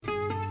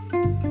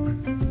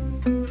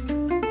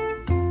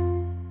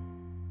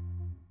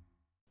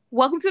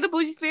Welcome to the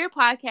Bougie Spirit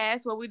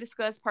Podcast, where we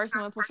discuss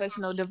personal and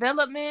professional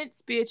development,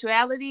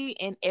 spirituality,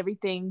 and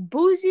everything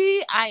bougie.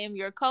 I am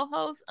your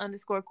co-host,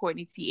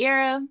 _Courtney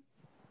Tierra.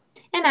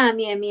 And I'm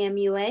Yami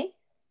MUA.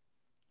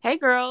 Hey,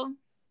 girl.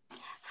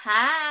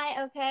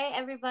 Hi, okay,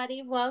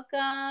 everybody,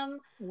 welcome.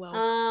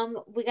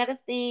 We gotta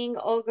sing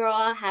 "Oh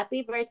Girl,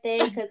 Happy Birthday"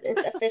 because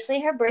it's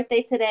officially her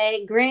birthday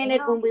today.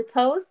 Granted, when we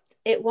post,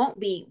 it won't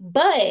be,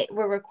 but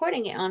we're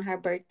recording it on her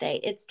birthday.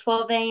 It's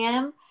 12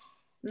 a.m.,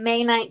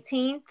 May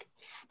 19th.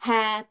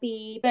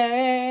 Happy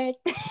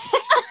birthday!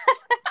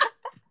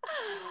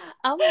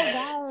 Oh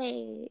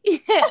my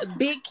god.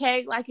 Big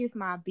cake like it's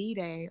my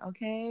B-Day,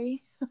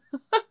 okay?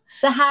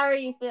 So how are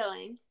you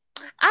feeling?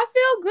 I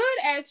feel good,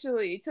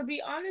 actually. To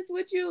be honest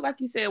with you, like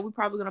you said, we're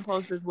probably going to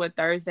post this,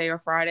 Thursday or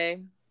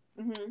Friday?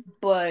 Mm-hmm.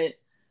 But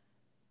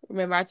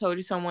remember I told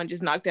you someone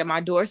just knocked at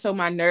my door, so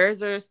my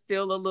nerves are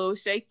still a little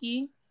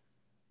shaky.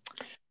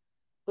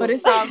 But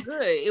it's all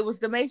good. It was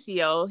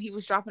Demasio. He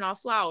was dropping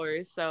off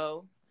flowers,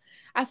 so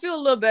I feel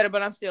a little better,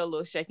 but I'm still a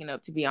little shaken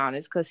up, to be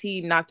honest, because he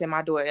knocked at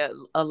my door at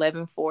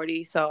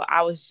 11:40. So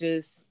I was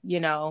just,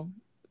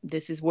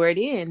 this is where it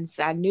ends.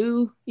 I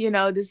knew,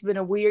 this has been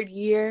a weird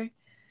year,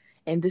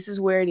 and this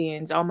is where it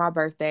ends. On my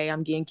birthday,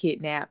 I'm getting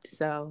kidnapped.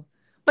 So,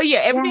 but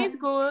yeah, everything's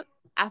good.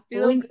 I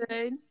feel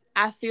good.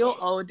 I feel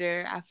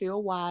older. I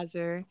feel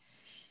wiser.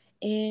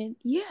 And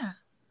yeah.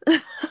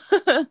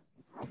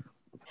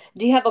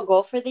 Do you have a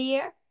goal for the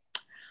year?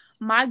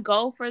 My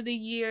goal for the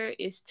year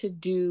is to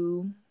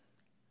do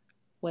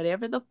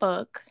whatever the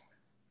fuck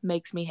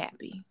makes me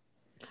happy.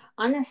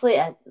 Honestly,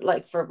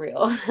 like for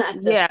real.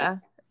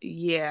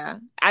 Yeah.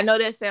 I know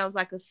that sounds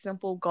like a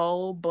simple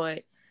goal,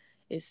 but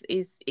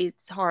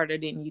it's harder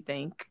than you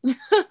think.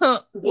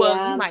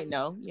 Well, you might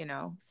know,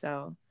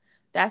 So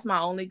that's my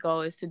only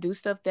goal, is to do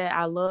stuff that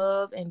I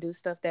love and do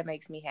stuff that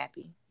makes me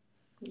happy.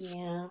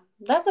 Yeah,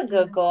 that's a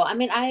good goal. I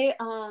mean, I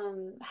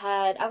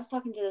was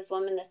talking to this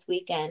woman this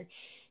weekend.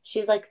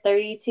 She's like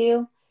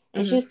 32,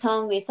 and she was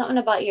telling me something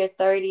about your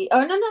 30.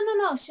 Oh,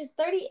 no. She's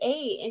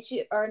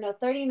 38 and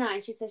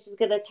 39. She said she's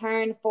going to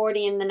turn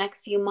 40 in the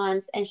next few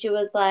months, and she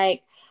was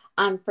like,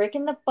 "I'm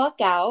freaking the fuck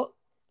out.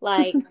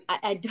 Like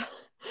I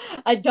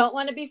don't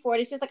want to be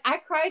 40." She's like, "I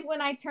cried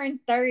when I turned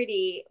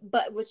 30,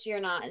 but which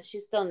you're not."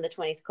 She's still in the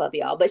 20s club,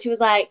 y'all. But she was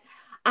like,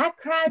 "I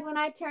cried when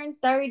I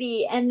turned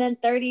 30, and then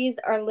 30s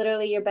are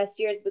literally your best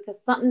years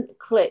because something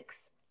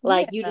clicks.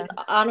 Like you just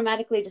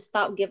automatically just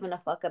stop giving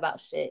a fuck about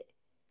shit."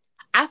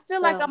 I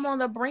feel like I'm on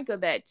the brink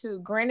of that too.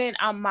 Granted,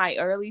 I'm my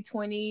early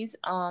 20s.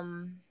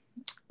 I'm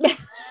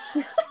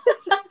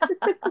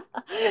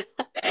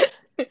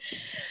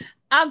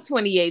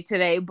 28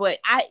 today, but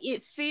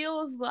it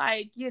feels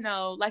like,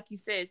 like you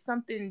said,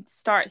 something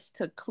starts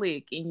to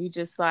click and you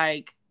just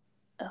like,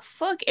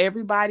 fuck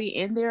everybody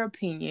and their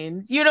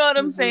opinions. You know what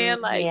I'm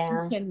saying? Like,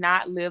 you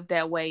cannot live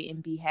that way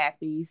and be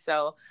happy.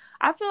 So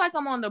I feel like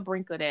I'm on the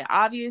brink of that.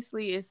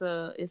 Obviously, it's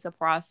a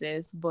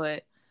process,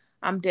 but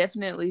I'm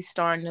definitely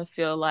starting to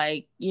feel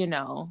like,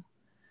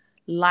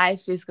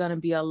 life is going to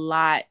be a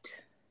lot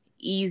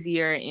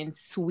easier and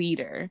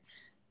sweeter,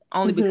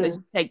 only because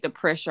you take the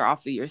pressure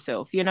off of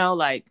yourself,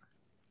 like,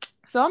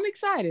 so I'm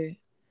excited.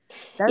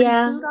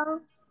 32 though.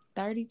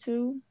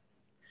 32.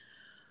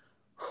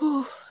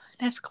 Whew,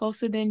 that's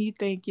closer than you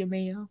think,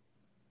 Yamil.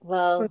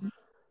 Well,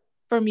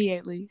 for me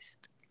at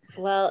least.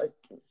 Well,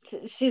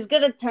 she's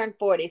gonna turn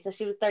 40, so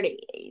she was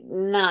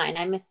 39.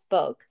 I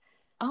misspoke.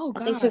 Oh,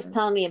 God. I think she was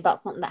telling me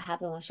about something that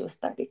happened when she was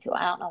 32.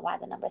 I don't know why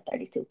the number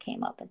 32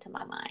 came up into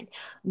my mind.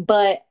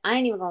 But I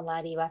ain't even gonna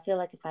lie to you. I feel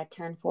like if I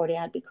turned 40,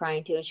 I'd be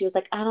crying too. And she was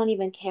like, "I don't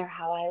even care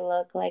how I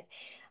look. Like,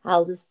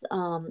 I'll just, I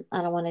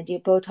don't want to do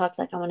Botox.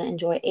 Like, I want to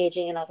enjoy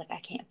aging." And I was like, "I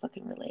can't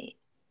fucking relate."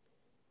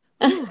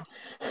 I don't know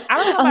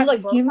about I was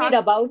like, "Give me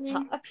the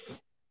Botox."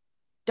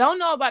 Don't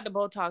know about the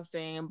Botox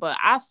thing, but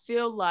I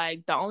feel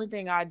like the only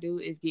thing I do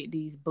is get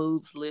these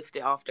boobs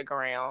lifted off the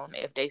ground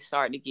if they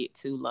start to get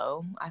too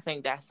low. I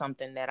think that's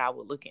something that I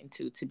would look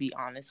into, to be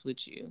honest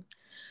with you.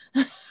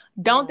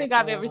 Don't think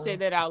I've ever said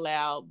that out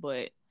loud,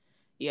 but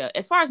yeah,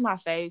 as far as my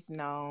face,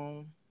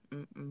 no.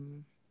 No,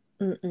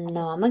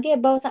 I'm gonna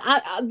get Botox.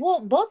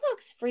 Well,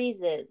 Botox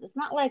freezes. It's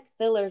not like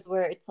fillers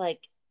where it's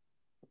like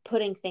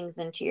putting things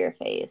into your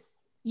face.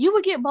 You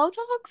would get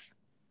Botox?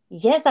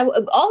 Yes,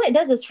 all it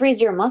does is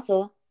freeze your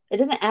muscle. It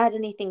doesn't add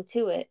anything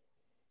to it.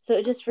 So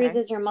it just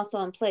freezes your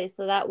muscle in place.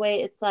 So that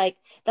way it's like,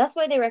 that's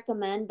why they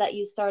recommend that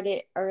you start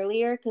it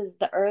earlier, because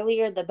the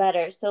earlier the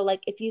better. So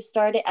like if you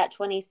start it at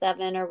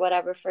 27 or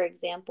whatever, for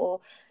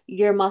example,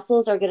 your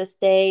muscles are going to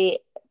stay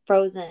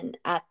frozen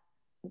at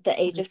the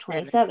age of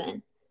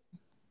 27.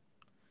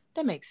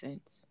 That makes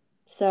sense.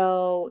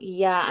 So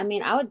yeah, I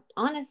mean, I would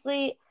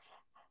honestly,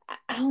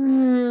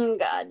 oh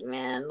God,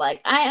 man,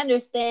 like I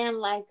understand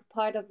like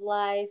part of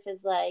life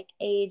is like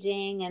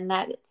aging and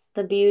that's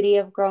the beauty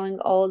of growing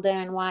older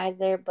and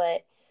wiser,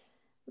 but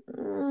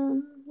I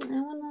don't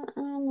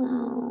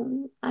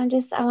know.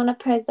 I want to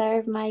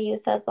preserve my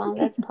youth as long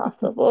as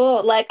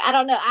possible. Like, I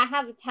don't know. I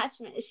have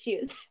attachment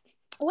issues.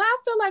 Well, I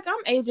feel like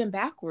I'm aging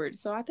backwards,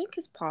 so I think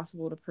it's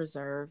possible to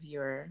preserve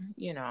your,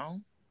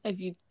 if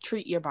you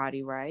treat your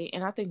body right.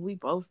 And I think we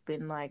both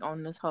been like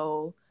on this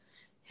whole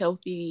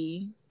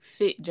healthy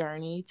fit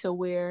journey to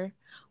where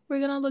we're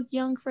gonna look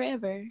young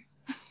forever.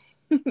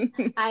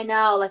 I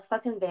know, like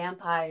fucking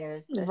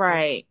vampires or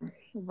Right. something.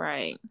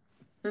 Right.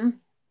 Mm.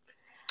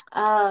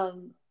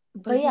 Um,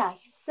 But but yeah,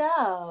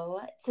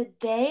 so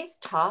today's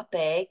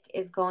topic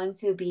is going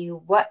to be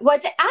what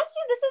actually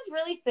this is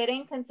really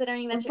fitting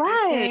considering that you're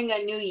right. entering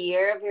a new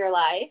year of your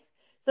life.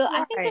 So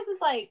I think Right. this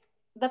is like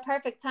the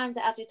perfect time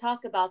to actually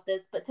talk about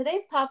this. But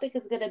today's topic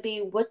is going to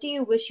be, what do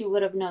you wish you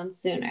would have known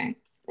sooner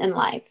in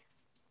life?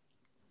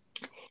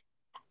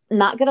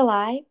 Not gonna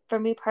lie, for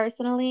me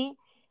personally,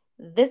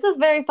 this was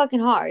very fucking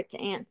hard to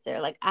answer.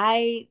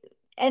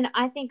 And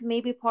I think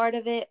maybe part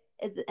of it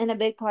is, and a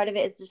big part of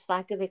it is just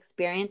lack of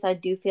experience. I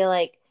do feel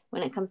like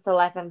when it comes to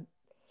life,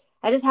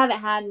 I just haven't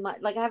had much,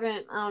 like, I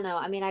don't know.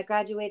 I mean, I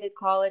graduated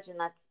college and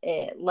that's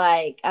it.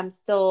 Like, I'm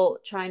still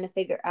trying to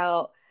figure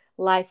out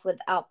life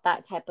without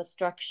that type of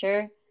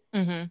structure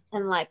Mm-hmm.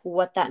 and like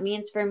what that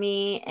means for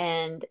me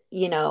and,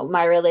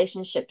 my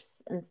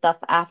relationships and stuff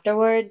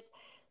afterwards.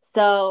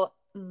 So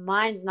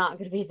mine's not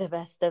going to be the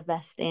best of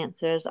best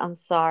answers. I'm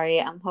sorry.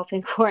 I'm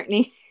hoping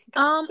Courtney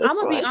gets this I'm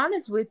gonna be one.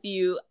 honest with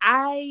you.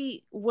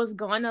 I was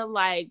gonna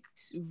like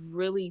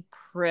really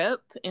prep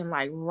and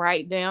like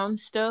write down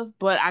stuff,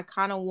 but I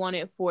kind of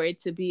wanted for it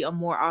to be a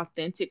more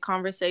authentic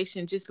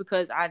conversation just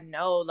because I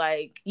know,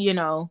 like,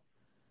 you're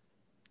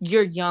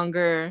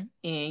younger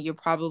and you're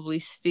probably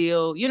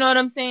still, you know what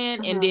I'm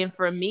saying? And Mhm. then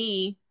for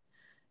me,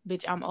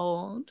 bitch, I'm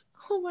old.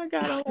 Oh my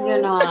God, I'm You're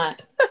old.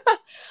 not.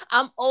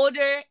 I'm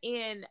older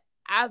and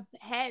I've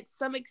had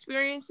some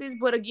experiences,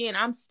 but again,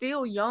 I'm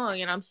still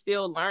young and I'm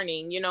still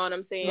learning, you know what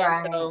I'm saying?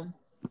 Right. So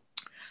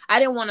I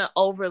didn't want to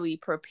overly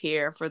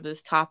prepare for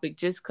this topic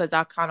just because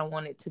I kind of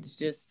wanted to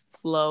just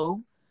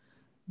flow.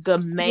 The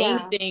main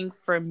Yeah. thing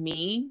for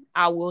me,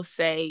 I will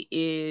say,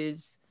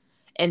 is,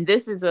 and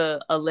this is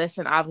a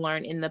lesson I've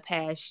learned in the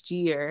past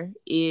year,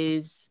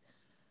 is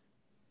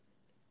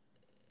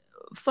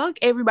fuck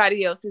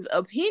everybody else's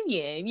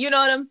opinion. You know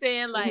what I'm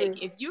saying? Like, Hmm.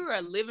 if you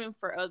are living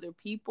for other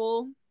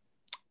people,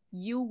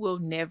 you will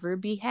never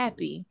be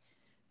happy.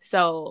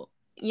 So,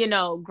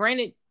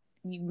 granted,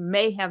 you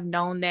may have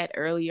known that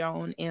early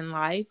on in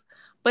life,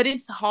 but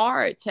it's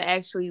hard to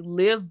actually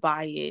live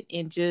by it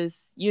and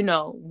just,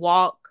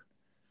 walk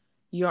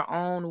your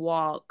own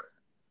walk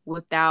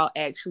without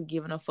actually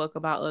giving a fuck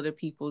about other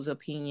people's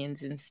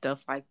opinions and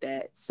stuff like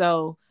that.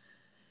 So,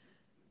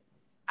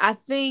 I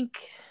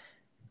think,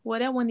 well,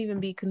 that wouldn't even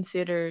be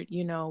considered,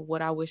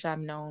 what I wish I'd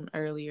known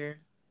earlier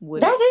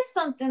would have. That is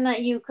something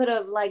that you could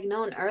have like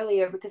known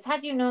earlier, because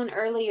had you known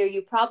earlier,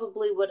 you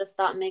probably would have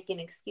stopped making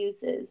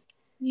excuses.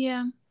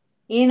 Yeah.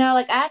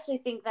 Like I actually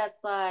think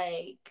that's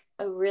like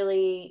a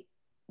really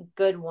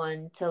good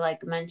one to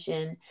like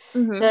mention,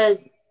 Mm-hmm.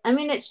 because I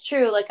mean it's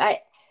true. Like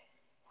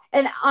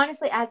and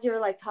honestly, as you were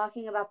like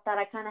talking about that,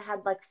 I kind of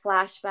had like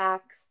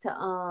flashbacks to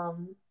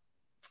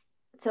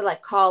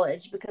like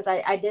college, because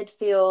I did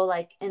feel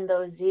like in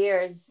those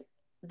years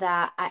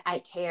that I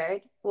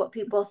cared what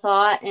people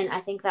thought, and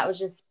I think that was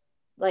just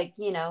like,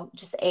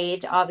 just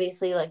age,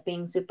 obviously, like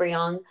being super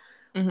young.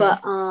 Mm-hmm.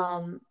 But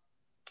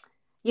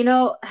you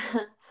know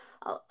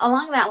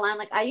along that line,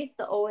 like I used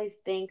to always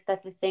think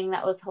that the thing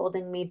that was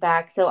holding me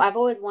back, so I've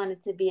always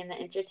wanted to be in the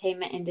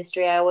entertainment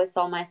industry. I always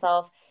saw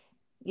myself,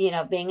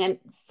 being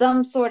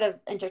some sort of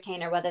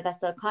entertainer, whether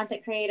that's a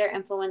content creator,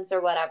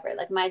 influencer, whatever.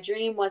 Like my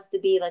dream was to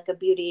be like a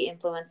beauty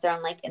influencer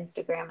on like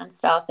Instagram and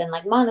stuff and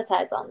like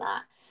monetize on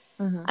that.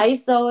 Mm-hmm. I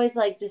used to always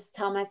like just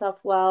tell myself,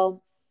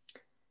 well,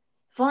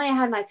 if only I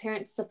had my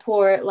parents'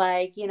 support,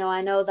 like,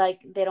 I know like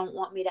they don't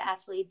want me to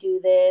actually do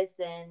this,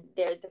 and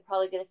they're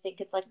probably gonna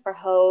think it's like for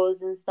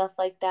hoes and stuff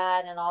like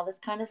that and all this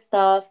kind of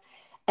stuff.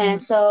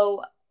 And Mm-hmm.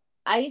 so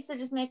I used to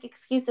just make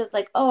excuses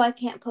like, oh, I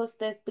can't post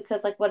this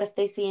because like what if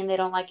they see and they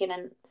don't like it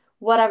and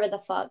whatever the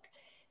fuck.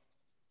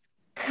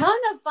 Come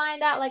to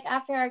find out, like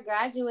after I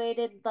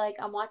graduated, like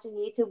I'm watching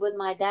YouTube with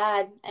my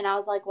dad, and I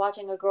was like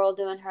watching a girl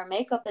doing her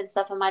makeup and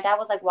stuff, and my dad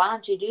was like, "Why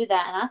don't you do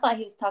that?" And I thought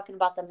he was talking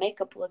about the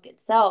makeup look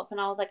itself, and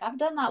I was like, "I've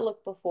done that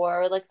look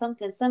before, or like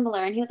something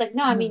similar." And he was like,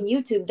 "No, I mean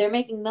YouTube. They're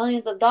making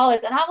millions of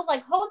dollars." And I was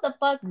like, "Hold the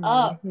fuck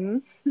up! Mm-hmm.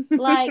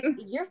 Like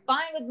you're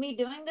fine with me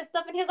doing this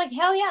stuff?" And he was like,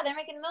 "Hell yeah, they're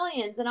making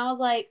millions." And I was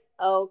like,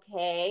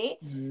 "Okay."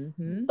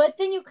 Mm-hmm. But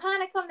then you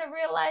kind of come to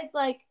realize,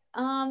 like,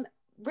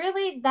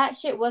 really, that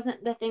shit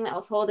wasn't the thing that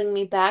was holding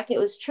me back. It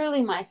was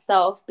truly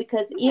myself,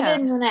 because Yeah.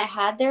 even when I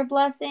had their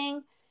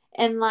blessing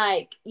and,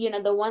 like,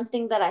 the one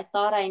thing that I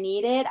thought I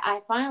needed,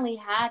 I finally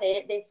had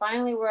it. They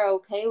finally were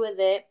okay with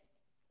it.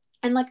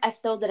 And, like, I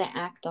still didn't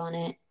act on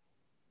it.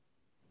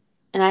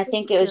 And I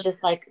think it was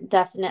just, like,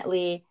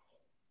 definitely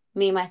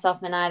me,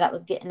 myself, and I that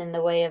was getting in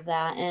the way of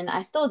that. And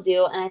I still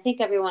do. And I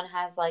think everyone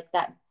has, like,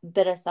 that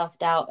bit of self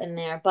doubt in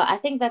there. But I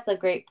think that's a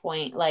great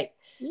point. Like,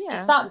 just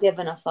Yeah. stop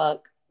giving a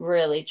fuck,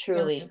 really, Give a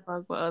truly.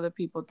 fuck what other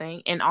people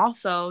think. And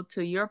also,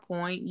 to your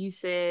point, you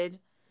said,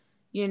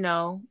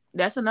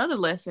 that's another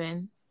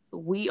lesson.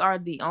 We are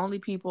the only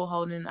people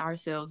holding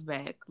ourselves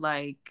back.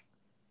 Like,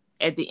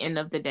 at the end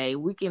of the day.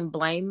 We can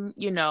blame,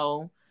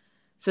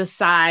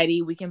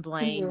 society. We can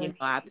blame,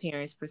 Mm-hmm. our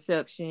parents'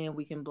 perception.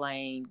 We can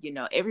blame,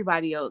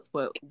 everybody else,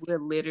 but we're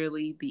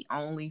literally the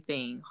only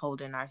thing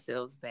holding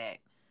ourselves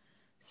back.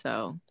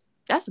 So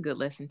that's a good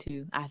lesson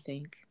too, I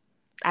think.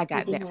 I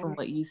got that from Mm-hmm.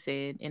 what you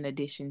said in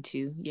addition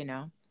to,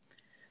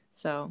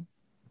 So,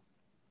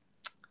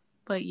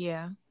 but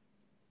yeah.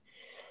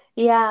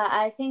 Yeah,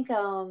 I think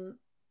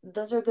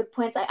those are good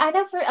points. I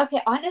know for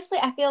okay, honestly,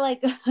 I feel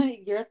like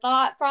your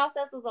thought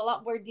process was a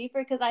lot more deeper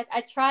because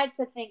I tried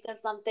to think of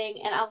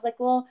something and I was like,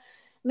 well,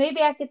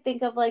 maybe I could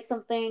think of like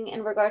something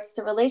in regards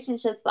to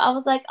relationships, but I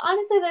was like,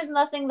 honestly, there's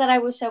nothing that I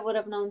wish I would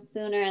have known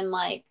sooner in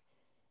like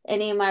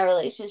any of my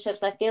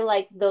relationships. I feel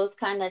like those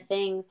kind of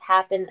things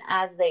happen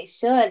as they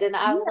should. And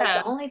I was like, the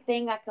Yeah. only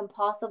thing I can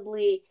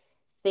possibly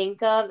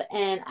think of,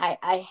 and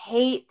I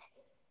hate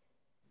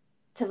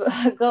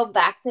to go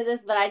back to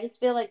this, but I just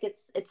feel like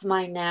it's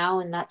my now,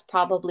 and that's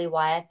probably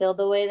why I feel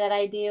the way that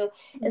I do.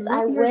 Is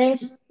I Live your wish.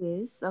 truth,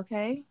 sis.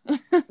 Okay.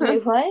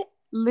 Wait, what?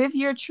 Live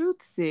your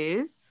truth,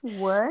 sis.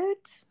 What?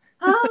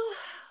 Oh,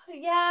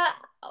 yeah.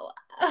 Oh,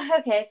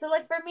 okay, so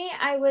like for me,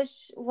 I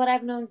wish what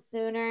I've known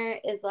sooner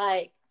is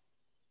like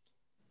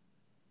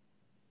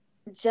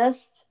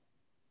just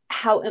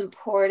how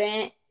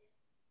important,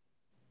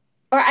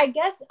 or I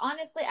guess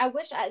honestly, I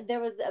wish there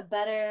was a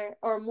better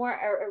or more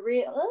a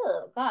real.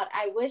 Oh God,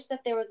 I wish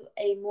that there was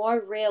a more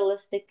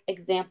realistic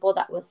example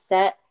that was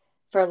set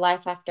for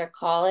life after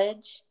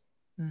college,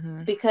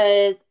 Mm-hmm.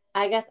 because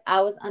I guess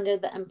I was under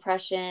the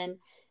impression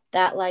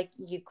that like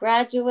you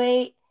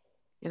graduate,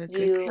 Get a good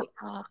you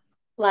job.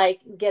 like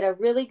get a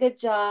really good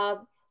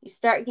job, you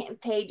start getting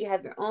paid, you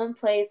have your own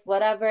place,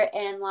 whatever,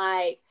 and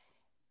like,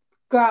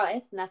 girl,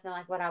 it's nothing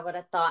like what I would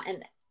have thought.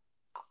 And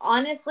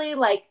honestly,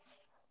 like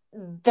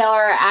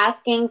they're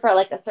asking for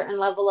like a certain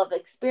level of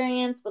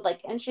experience with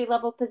like entry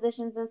level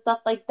positions and stuff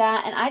like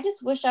that. And I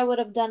just wish I would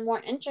have done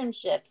more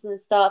internships and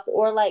stuff,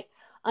 or like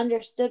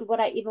understood what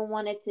I even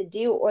wanted to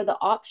do, or the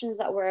options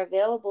that were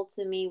available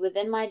to me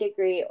within my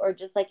degree, or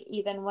just like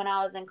even when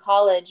I was in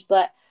college.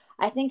 But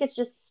I think it's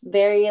just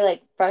very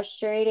like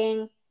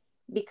frustrating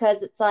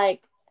because it's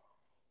like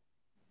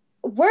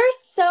we're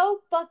so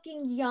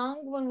fucking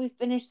young when we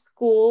finish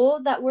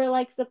school that we're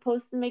like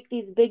supposed to make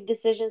these big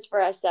decisions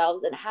for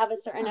ourselves and have a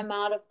certain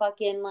amount of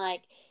fucking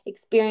like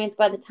experience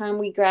by the time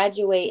we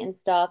graduate and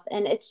stuff.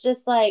 And it's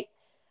just like,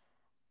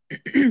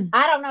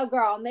 I don't know,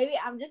 girl. Maybe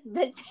I'm just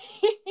venting.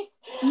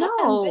 I'm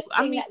No,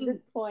 I venting at this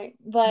mean, point.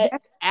 But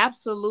that's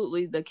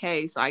absolutely the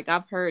case. Like,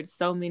 I've heard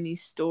so many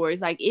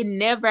stories. Like, it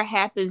never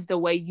happens the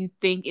way you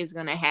think it's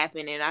going to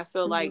happen. And I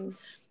feel like,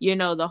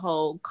 mm-hmm, the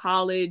whole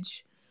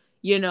college,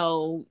 you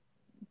know,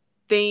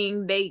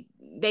 thing, they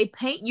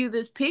paint you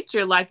this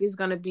picture like it's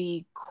gonna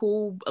be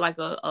cool, like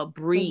a mm-hmm,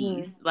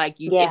 breeze.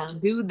 Like, if yeah. you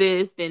do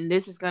this, then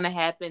this is gonna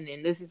happen,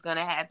 then this is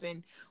gonna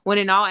happen. When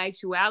in all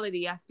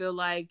actuality, I feel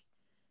like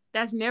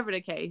that's never the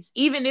case.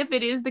 Even if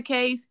it is the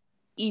case,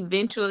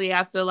 eventually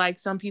I feel like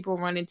some people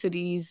run into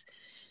these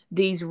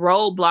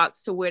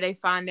roadblocks to where they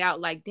find out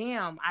like,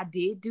 damn, I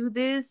did do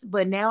this,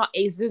 but now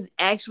is this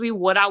actually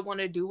what I want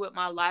to do with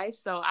my life?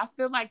 So I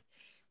feel like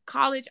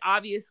college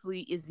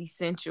obviously is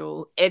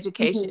essential,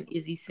 Mm-hmm, education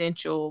is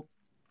essential,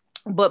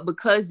 but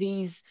because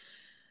these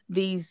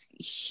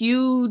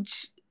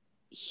huge,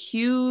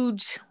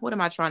 what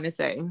am I trying to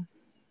say?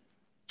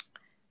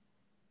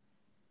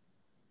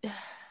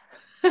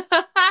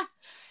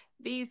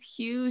 These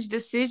huge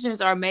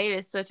decisions are made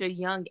at such a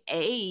young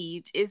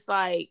age. It's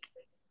like,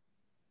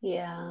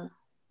 yeah.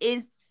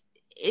 it's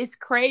it's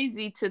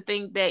crazy to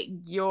think that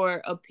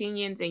your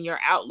opinions and your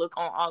outlook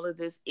on all of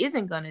this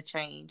isn't going to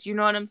change. You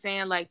know what I'm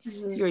saying? Like,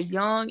 Mm-hmm, you're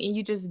young and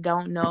you just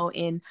don't know.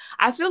 And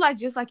I feel like,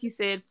 just like you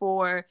said,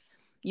 for,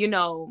 you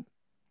know,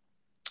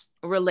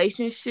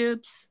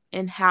 relationships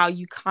and how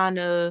you kind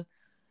of,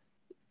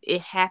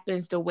 it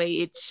happens the way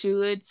it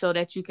should so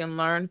that you can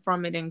learn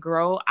from it and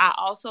grow. I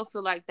also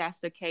feel like that's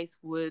the case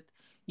with,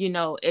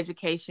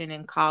 education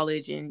and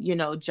college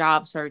and,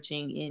 job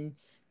searching and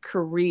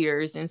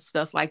careers and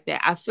stuff like that.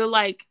 I feel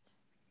like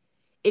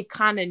it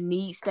kind of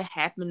needs to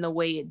happen the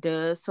way it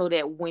does so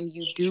that when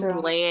you do true.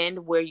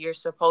 land where you're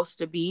supposed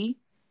to be,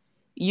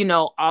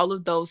 all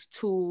of those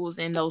tools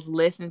and those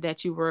lessons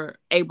that you were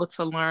able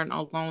to learn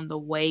along the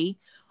way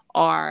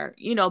are,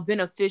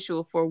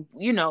 beneficial for,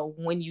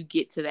 when you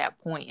get to that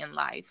point in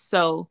life.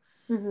 So,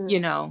 Mm-hmm. you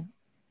know,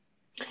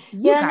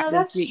 you Yeah, got no,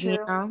 this, that's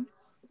true.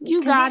 you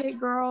Because got it,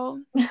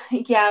 girl.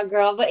 yeah,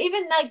 girl. But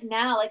even like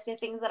now, like the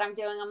things that I'm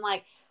doing, I'm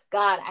like,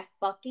 God, I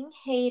fucking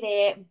hate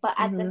it. But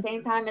at the Hmm.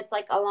 same time, it's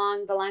like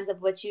along the lines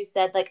of what you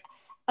said, like,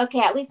 okay,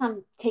 at least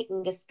I'm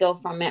taking a skill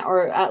from it,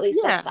 or at least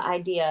that's Yeah. the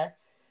idea.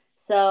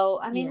 So,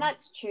 I mean, Yeah.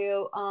 that's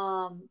true.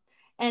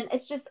 And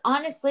it's just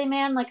honestly,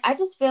 man, like I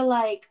just feel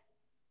like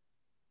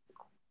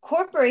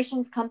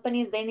corporations,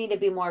 companies, they need to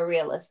be more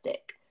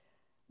realistic.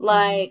 Hmm.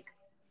 Like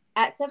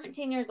at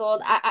 17 years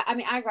old, I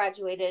mean, I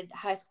graduated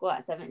high school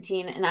at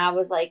 17, and I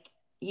was like,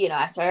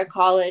 I started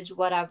college,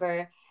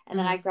 whatever. And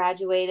then I Hmm.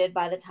 graduated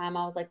by the time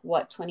I was like,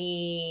 what,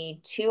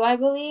 22, I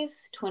believe,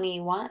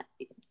 21.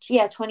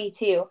 yeah,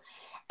 22.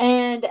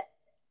 And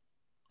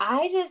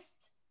I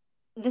just,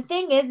 the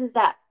thing is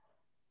that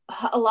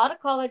a lot of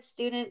college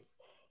students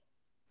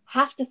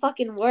have to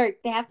fucking work.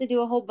 They have to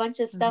do a whole bunch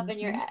of stuff, and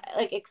you're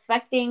like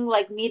expecting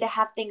like me to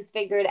have things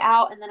figured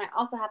out, and then I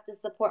also have to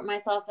support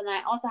myself, and then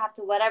I also have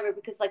to whatever,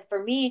 because like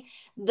for me,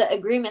 the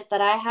agreement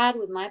that I had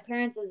with my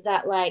parents is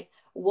that like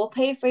we'll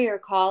pay for your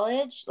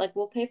college, like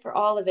we'll pay for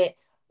all of it,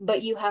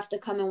 but you have to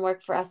come and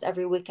work for us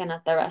every weekend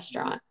at the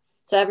restaurant.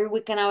 So every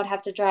weekend I would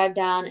have to drive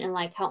down and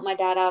like help my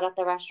dad out at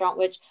the restaurant,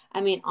 which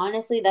I mean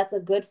honestly that's a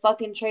good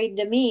fucking trade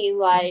to me.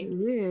 Like,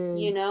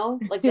 you know,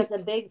 like that's a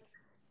big,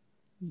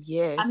 I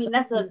Yes, mean, some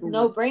that's a people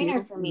no would brainer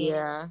kill. for me.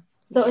 Yeah,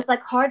 So yeah. it's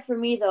like hard for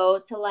me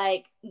though to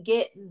like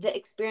get the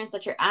experience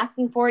that you're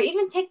asking for,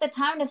 even take the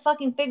time to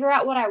fucking figure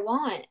out what I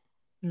want.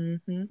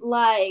 Mm-hmm.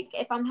 Like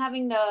if I'm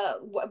having to,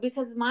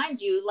 because mind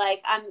you,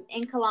 like I'm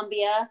in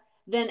Colombia,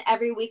 then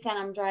every weekend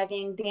I'm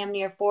driving damn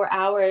near 4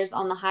 hours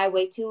on the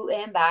highway to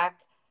and back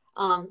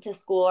to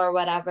school or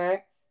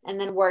whatever, and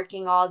then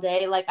working all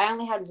day. Like I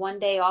only had one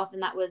day off,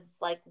 and that was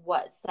like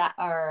what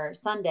or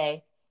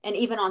Sunday. And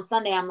even on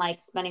Sunday, I'm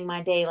like spending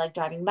my day like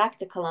driving back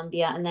to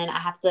Colombia, and then I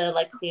have to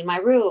like clean my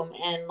room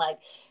and like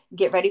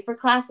get ready for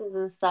classes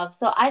and stuff.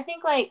 So I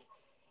think like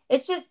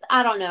it's just,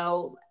 I don't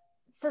know,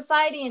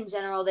 society in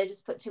general, they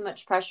just put too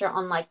much pressure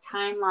on like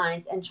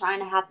timelines and trying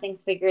to have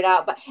things figured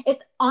out. But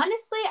it's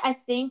honestly, I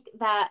think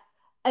that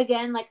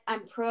again, like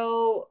I'm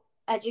pro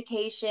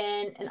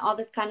education and all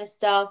this kind of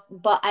stuff,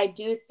 but I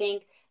do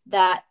think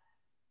that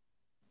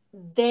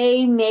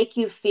they make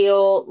you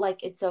feel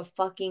like it's a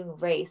fucking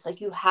race. Like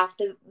you have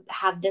to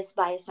have this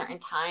by a certain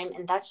time,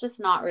 and that's just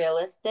not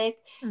realistic.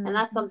 And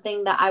that's Mm-hmm.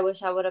 something that I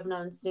wish I would have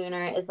known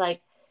sooner is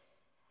like,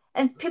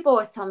 and people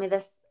always tell me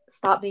this,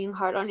 stop being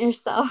hard on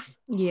yourself.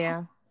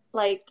 Yeah.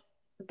 Like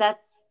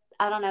that's,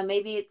 I don't know,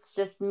 maybe it's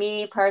just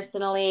me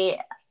personally,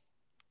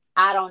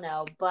 I don't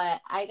know,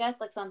 but I guess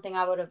like something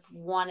I would have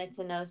wanted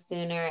to know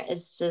sooner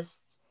is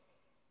just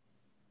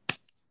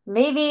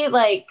maybe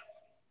like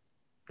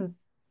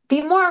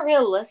be more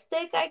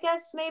realistic, I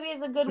guess maybe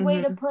is a good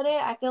way to Mm-hmm. put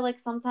it. I feel like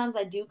sometimes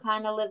I do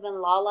kind of live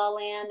in la la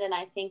land, and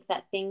I think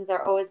that things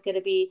are always going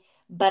to be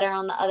better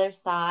on the other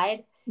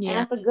side, and Yeah.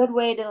 that's a good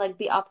way to like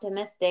be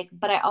optimistic,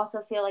 but I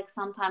also feel like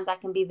sometimes I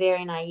can be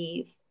very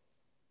naive,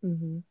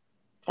 Mm-hmm.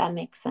 if that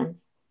makes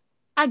sense.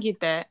 I get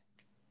that.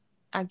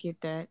 I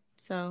get that.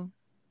 So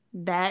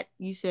that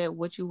you said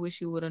what you wish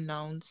you would have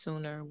known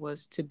sooner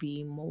was to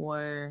be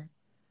more.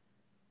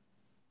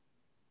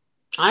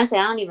 Honestly,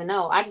 I don't even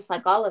know. I just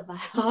like all of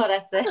that. What I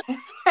said.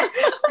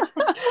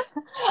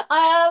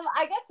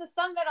 I guess to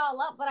sum it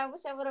all up, but I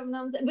wish I would have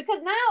known,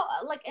 because now,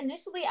 like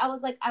initially, I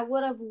was like, I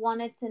would have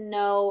wanted to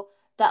know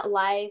that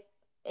life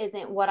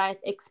isn't what I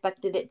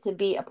expected it to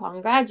be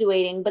upon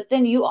graduating. But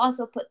then you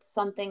also put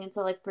something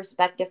into like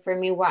perspective for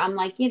me, where I'm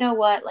like, you know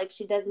what? Like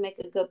she does make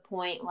a good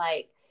point.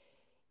 Like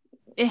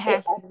It it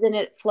has. ebbs and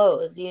it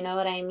flows. You know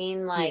what I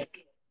mean? Yeah.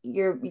 Like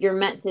you're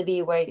meant to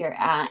be where you're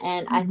at,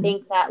 and I Mm-hmm.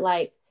 think that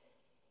like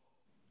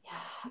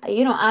I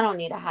don't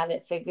need to have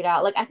it figured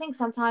out. Like I think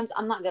sometimes,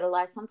 I'm not gonna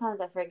lie, sometimes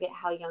I forget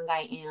how young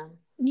I am.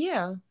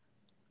 Yeah.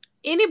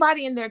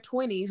 Anybody in their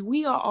 20s,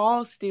 we are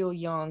all still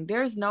young.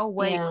 There's no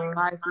way in Yeah.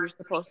 life we're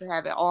supposed to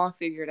have it all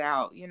figured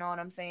out. You know what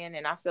I'm saying?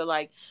 And I feel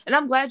like, and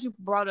I'm glad you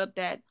brought up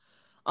that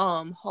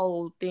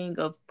whole thing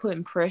of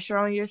putting pressure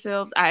on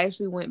yourselves. I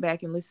actually went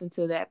back and listened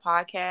to that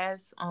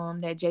podcast,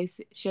 that Jay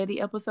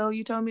Shetty episode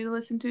you told me to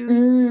listen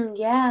to.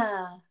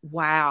 Yeah.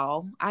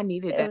 Wow, I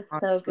needed It that, was so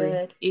honestly.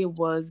 good. It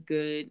was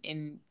good.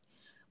 And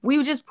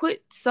we just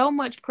put so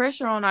much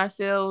pressure on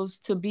ourselves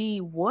to be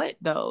what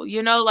though?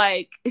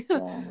 Like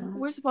Yeah.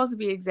 we're supposed to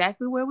be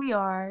exactly where we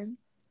are.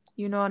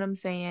 You know what I'm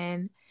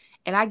saying?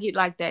 And I get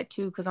like that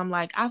too, because I'm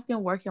like, I've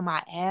been working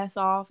my ass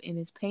off and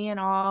it's paying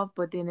off,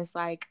 but then it's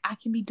like I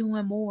can be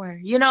doing more,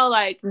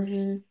 like,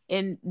 Hmm.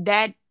 and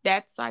that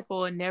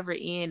cycle will never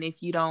end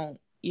if you don't,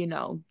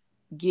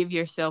 give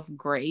yourself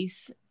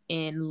grace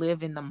and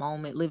live in the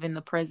moment, live in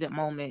the present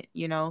moment.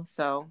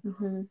 So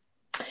Hmm.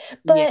 yeah.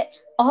 But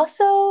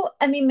also,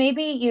 I mean,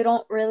 maybe you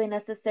don't really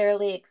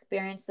necessarily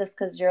experience this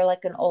because you're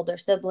like an older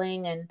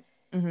sibling, and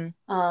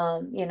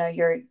Mm-hmm.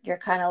 you're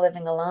kind of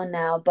living alone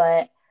now.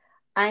 But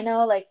I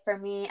know, like for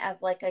me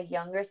as like a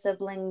younger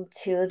sibling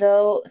too,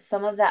 though,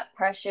 some of that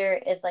pressure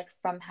is like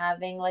from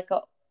having like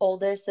a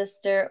older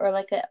sister or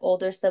like an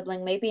older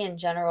sibling, maybe in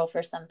general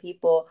for some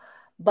people,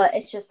 but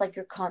it's just like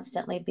you're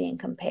constantly being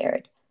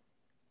compared.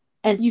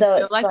 And You so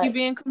feel it's like you're like,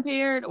 being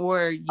compared,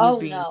 or you're oh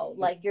being no,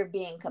 like you're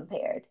being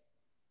compared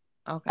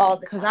all okay?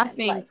 the Because I time.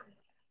 think Like,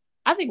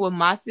 I think with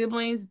my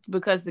siblings,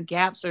 because the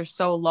gaps are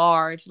so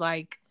large,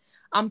 like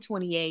I'm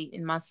 28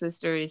 and my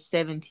sister is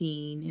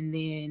 17, and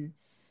then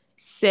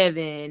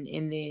 7,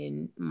 and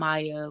then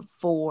Maya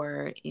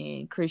 4,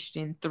 and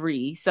Christian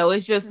 3. So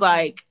it's just mhm.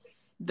 like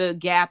the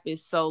gap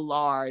is so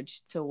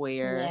large to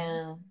where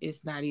Yeah.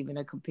 it's not even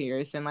a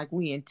comparison. Like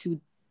we in two,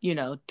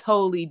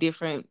 totally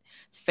different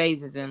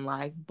phases in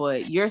life.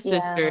 But your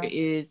sister Yeah.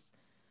 is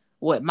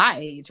what, my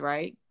age,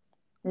 right?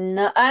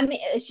 No, I mean,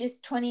 it's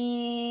just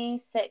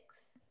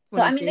 26.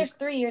 So, I mean, 26. there's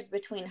 3 years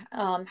between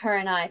her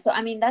and I. So,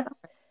 I mean, that's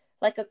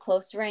like a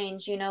close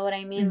range, you know what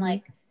I mean? Mm-hmm.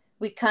 Like,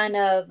 we kind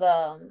of,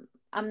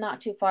 I'm not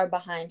too far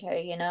behind her,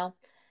 you know?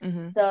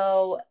 Mm-hmm.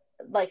 So,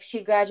 like,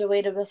 she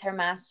graduated with her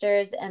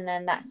master's, and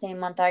then that same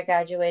month I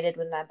graduated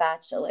with my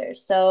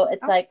bachelor's. So,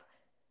 it's Oh. like,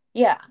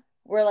 yeah,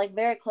 we're like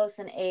very close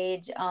in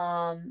age,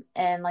 and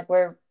like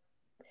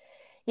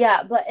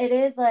yeah, but it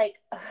is like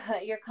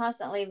you're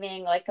constantly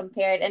being like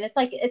compared, and it's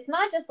like it's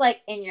not just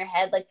like in your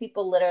head. Like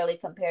people literally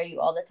compare you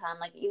all the time.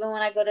 Like even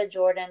when I go to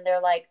Jordan,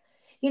 they're like,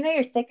 you know,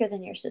 you're thicker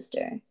than your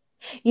sister.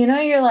 You know,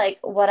 you're like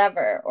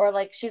whatever, or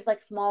like she's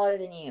like smaller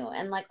than you,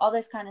 and like all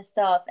this kind of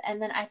stuff.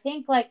 And then I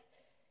think like,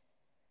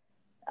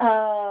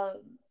 uh,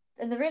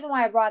 and the reason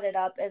why I brought it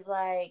up is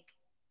like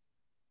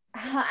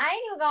I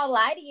ain't even gonna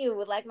lie to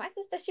you. Like my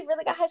sister, she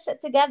really got her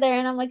shit together,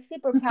 and I'm like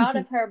super proud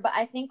of her. But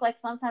I think like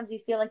sometimes you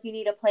feel like you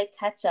need to play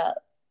catch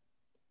up.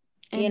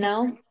 You And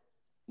know?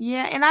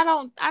 yeah, and I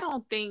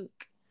don't think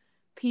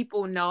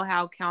people know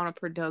how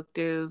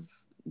counterproductive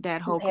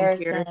that whole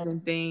Comparison. comparison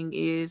thing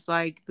is,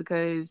 like,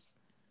 because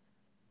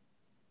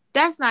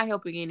that's not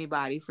helping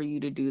anybody for you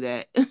to do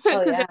that. Oh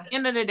Because at yeah. the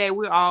end of the day,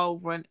 we're all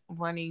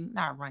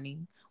not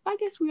running. Well, I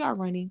guess we are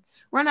running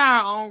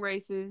our own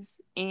races,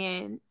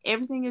 and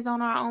everything is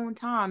on our own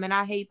time. And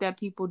I hate that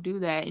people do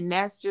that. And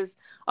that's just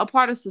a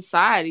part of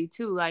society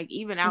too. Like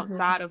even Mm-hmm.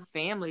 outside of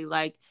family,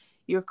 like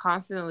you're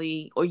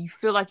constantly, or you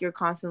feel like you're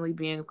constantly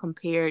being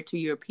compared to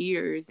your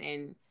peers,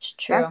 and It's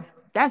true.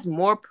 that's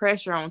more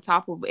pressure on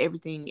top of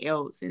everything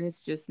else, and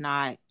it's just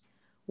not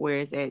where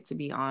it's at, to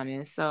be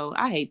honest. So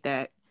I hate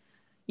that.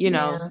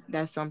 Yeah.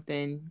 That's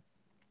something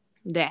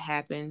that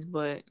happens,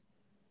 but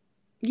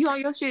you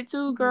on your shit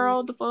too, Mhm.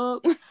 girl. The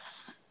fuck?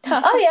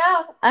 Oh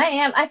yeah, I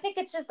am. I think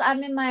it's just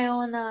I'm in my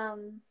own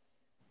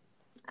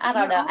I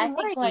don't Your know. I own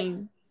think like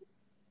lane.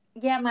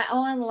 yeah, my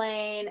own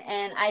lane,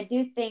 and I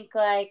do think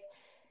like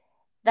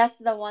that's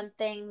the one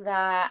thing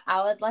that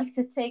I would like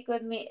to take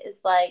with me is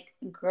like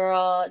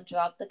girl,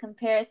 drop the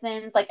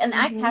comparisons. Like and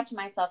I Mm-hmm. catch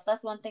myself.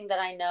 That's one thing that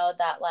I know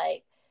that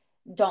like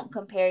don't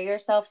compare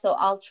yourself. So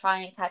I'll try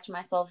and catch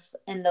myself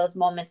in those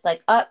moments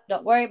like, oh,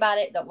 don't worry about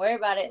it. Don't worry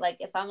about it. Like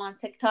if I'm on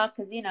TikTok,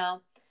 because you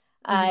know,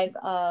 Mm-hmm.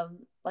 I've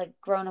like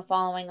grown a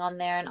following on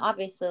there, and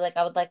obviously like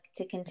I would like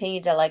to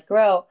continue to like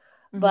grow,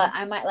 Mm-hmm. but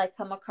I might like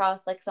come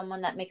across like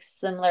someone that makes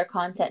similar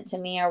content to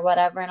me or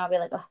whatever, and I'll be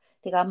like, oh,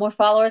 they got more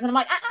followers, and I'm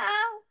like,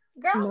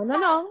 girl, No, no,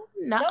 stop.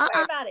 no, no. Don't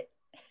worry about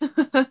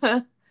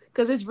it.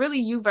 Because it's really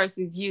you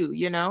versus you.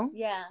 You know.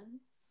 Yeah.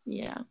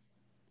 Yeah.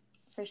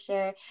 For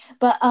sure.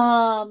 But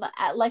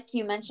like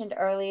you mentioned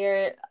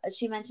earlier,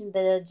 she mentioned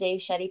the Jay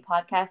Shetty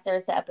podcast.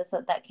 There's an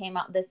episode that came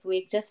out this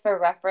week just for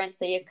reference,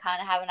 so you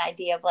kind of have an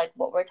idea of like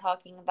what we're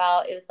talking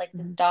about. It was like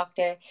this Mm-hmm.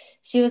 doctor.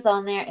 She was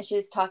on there and she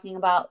was talking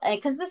about,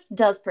 because this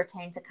does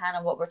pertain to kind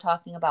of what we're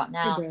talking about It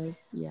now.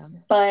 does. Yeah.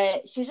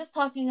 But she was just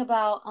talking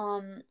about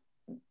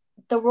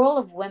the role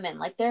of women.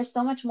 Like there's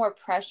so much more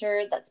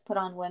pressure that's put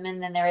on women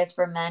than there is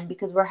for men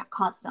because we're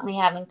constantly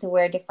having to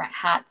wear different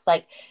hats.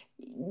 Like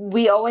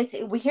we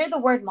hear the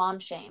word mom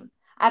shame.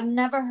 I've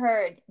never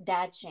heard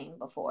dad shame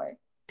before.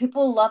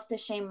 People love to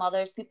shame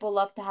mothers. People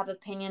love to have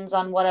opinions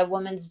on what a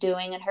woman's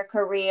doing in her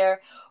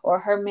career or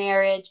her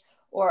marriage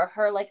or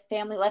her like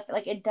family life.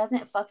 Like it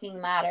doesn't fucking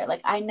matter.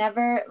 Like I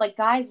never like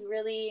guys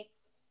really,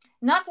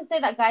 not to say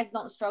that guys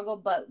don't struggle,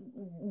 but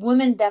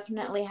women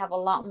definitely have a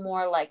lot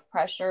more like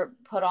pressure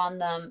put on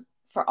them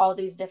for all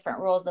these different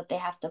roles that they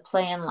have to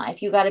play in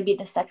life. You got to be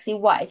the sexy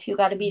wife, you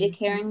got to be the Mm-hmm.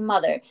 caring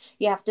mother,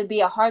 you have to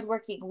be a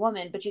hardworking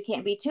woman, but you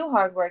can't be too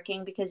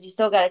hardworking because you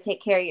still got to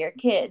take care of your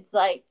kids.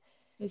 Like,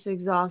 It's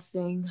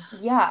exhausting.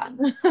 yeah,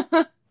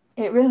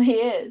 it really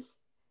is.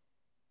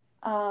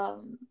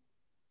 Um,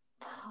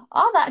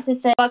 all that to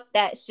say, fuck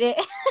that shit.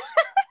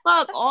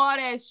 Fuck all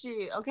that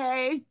shit,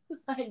 okay?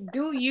 Like,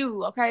 do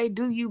you, okay?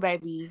 Do you,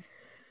 baby?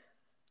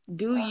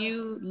 Do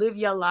you live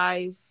your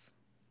life?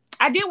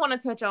 I did want to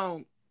touch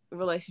on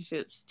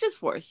relationships just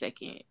for a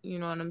second. You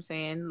know what I'm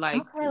saying?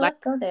 Okay, let's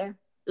go there.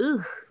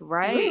 Ugh,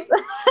 right?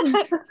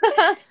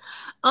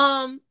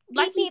 Ooh.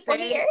 Like Beep you people said,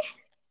 here.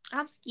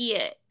 I'm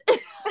scared.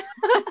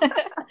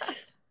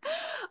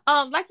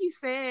 Like you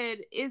said,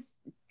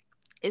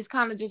 it's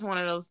kind of just one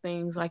of those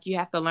things. Like you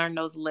have to learn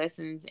those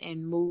lessons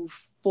and move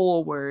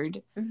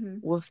forward Mm-hmm.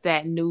 with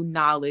that new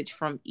knowledge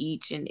from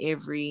each and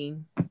every,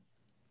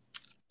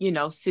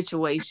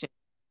 situation.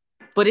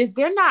 But is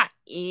there not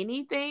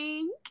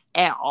anything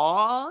at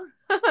all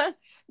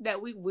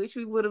that we wish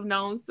we would have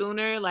known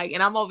sooner? Like,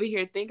 and I'm over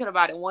here thinking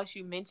about it once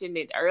you mentioned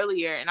it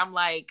earlier, and I'm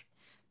like,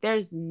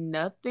 there's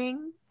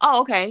nothing.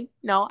 Oh, okay.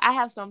 No, I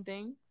have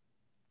something.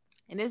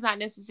 And it's not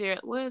necessarily,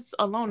 well, it's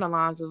along the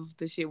lines of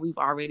the shit we've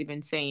already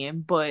been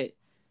saying. But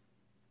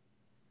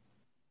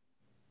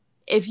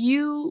if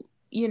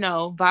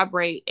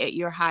vibrate at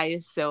your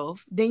highest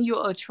self, then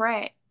you'll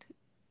attract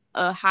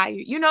a higher,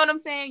 you know what I'm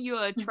saying? You'll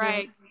Mm-hmm.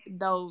 attract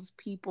those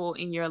people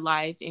in your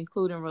life,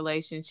 including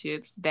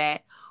relationships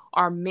that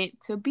are meant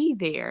to be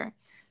there.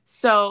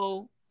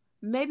 So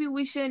maybe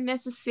we shouldn't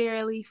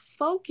necessarily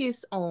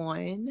focus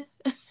on,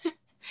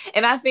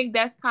 and I think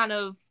that's kind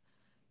of,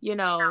 you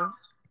know,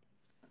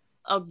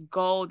 a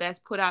goal that's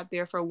put out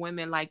there for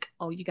women, like,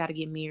 oh, you got to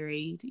get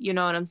married. You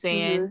know what I'm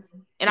saying? Mm-hmm.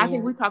 And I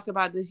think Yeah. we talked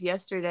about this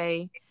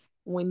yesterday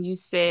when you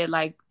said,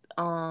 like,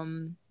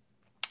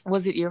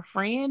 was it your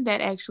friend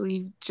that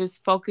actually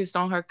just focused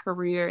on her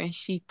career and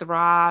she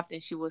thrived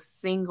and she was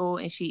single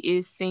and she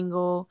is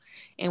single,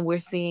 and we're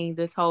seeing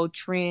this whole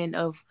trend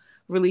of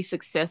really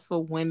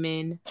successful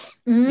women,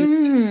 you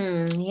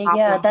know, Yeah, top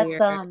yeah. of That's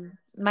their,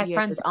 my yeah,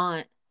 friend's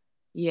aunt.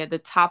 yeah, the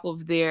top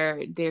of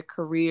their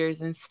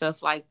careers and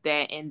stuff like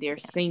that, and they're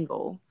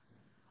single.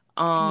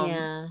 um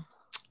Yeah.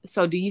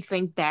 so do you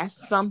think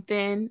that's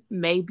something,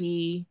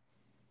 maybe,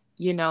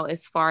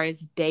 as far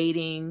as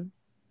dating,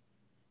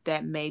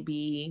 that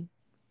maybe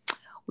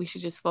we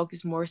should just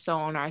focus more so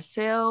on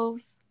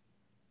ourselves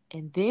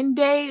and then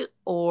date?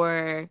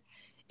 Or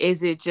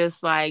is it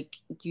just like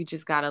you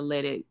just gotta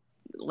let it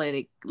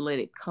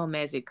come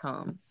as it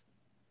comes?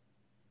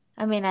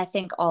 I mean, I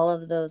think all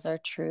of those are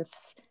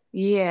truths.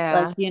 Like,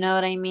 Yeah. you know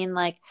what I mean?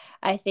 Like,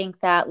 I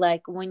think that,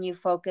 like, when you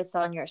focus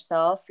on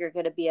yourself, you're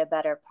going to be a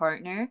better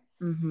partner.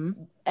 Mm-hmm.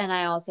 And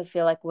I also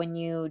feel like when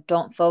you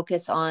don't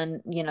focus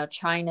on,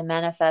 trying to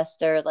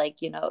manifest or, like,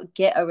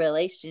 get a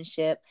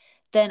relationship,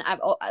 then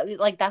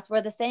like, that's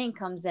where the saying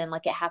comes in.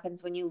 Like, it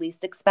happens when you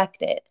least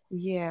expect it.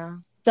 Yeah.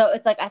 So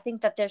it's like, I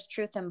think that there's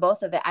truth in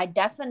both of it. I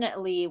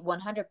definitely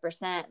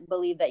 100%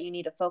 believe that you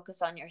need to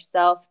focus on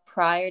yourself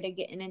prior to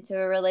getting into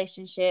a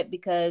relationship,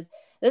 because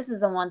this is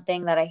the one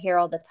thing that I hear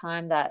all the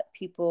time, that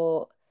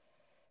people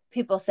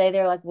say.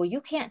 They're like, well, you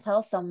can't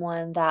tell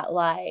someone that,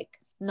 like,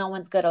 no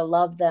one's going to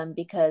love them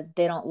because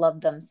they don't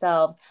love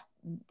themselves.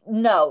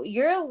 No,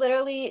 you're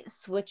literally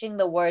switching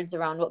the words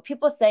around. What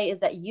people say is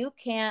that you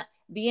can't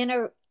be in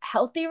a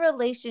healthy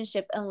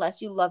relationship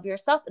unless you love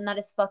yourself. And that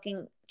is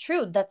fucking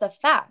true. That's a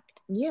fact.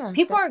 Yeah.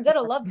 People are going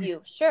to love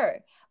you, sure.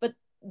 But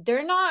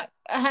they're not.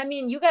 I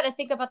mean, you got to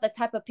think about the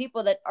type of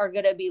people that are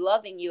going to be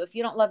loving you. If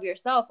you don't love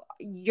yourself,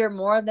 you're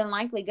more than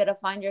likely going to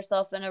find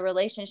yourself in a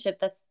relationship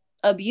that's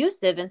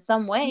abusive in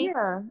some way.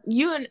 Yeah.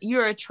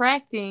 You're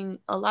attracting,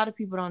 a lot of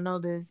people don't know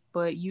this,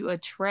 but you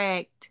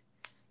attract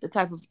the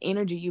type of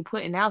energy you're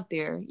putting out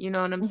there. You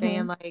know what I'm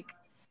saying? Mm-hmm. Like,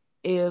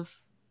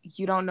 if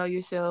you don't know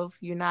yourself,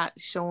 you're not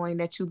showing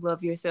that you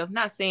love yourself.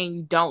 Not saying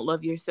you don't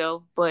love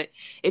yourself, but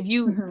if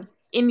you, Mm-hmm.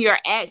 in your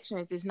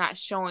actions, is not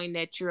showing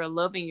that you're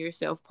loving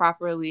yourself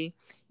properly,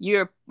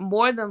 you're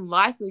more than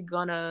likely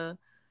gonna,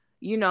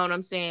 you know what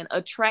I'm saying,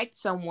 attract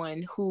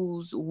someone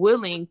who's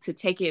willing to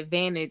take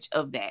advantage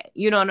of that.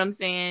 You know what I'm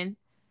saying?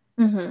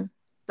 Mm-hmm.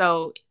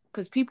 So,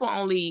 because people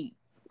only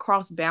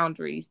cross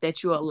boundaries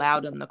that you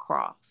allow them to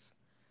cross.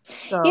 You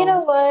So,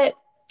 know what?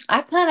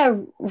 I kind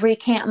of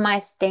recant my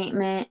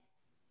statement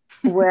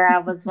where I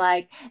was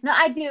like, no,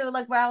 I do,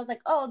 like, where I was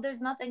like, oh,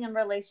 there's nothing in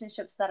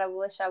relationships that I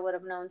wish I would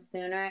have known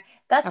sooner.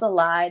 That's a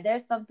lie.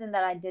 There's something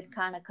that I did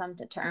kind of come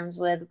to terms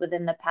with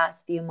within the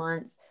past few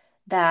months,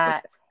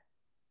 that,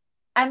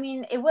 I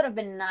mean, it would have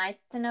been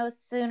nice to know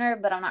sooner,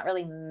 but I'm not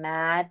really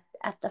mad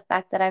at the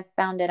fact that I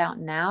found it out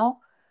now.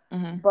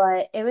 mhm.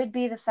 But it would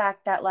be the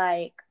fact that,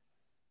 like,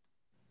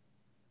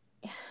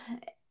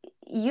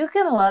 you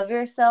can love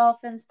yourself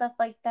and stuff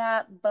like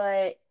that,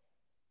 but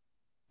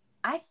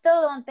I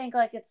still don't think,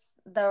 like, it's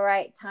the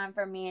right time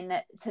for me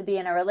to be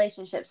in a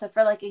relationship. So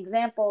for, like,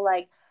 example,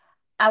 like,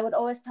 I would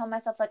always tell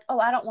myself, like, oh,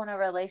 I don't want a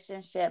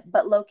relationship.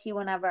 But low key,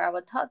 whenever I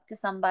would talk to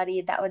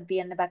somebody, that would be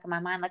in the back of my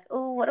mind, like,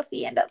 oh, what if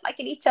we end up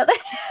liking each other?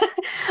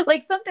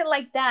 Like, something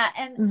like that.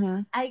 And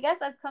Mhm. I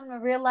guess I've come to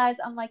realize,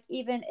 I'm like,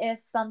 even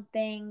if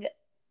something,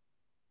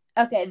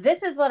 okay,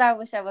 this is what I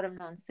wish I would have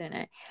known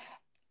sooner.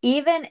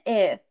 Even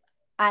if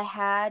I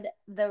had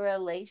the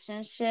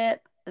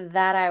relationship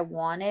that I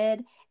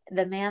wanted,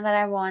 the man that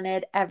I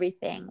wanted,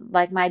 everything,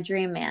 like my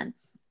dream man,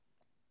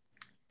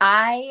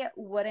 I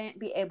wouldn't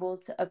be able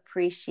to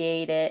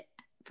appreciate it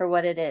for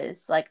what it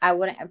is. Like, I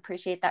wouldn't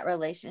appreciate that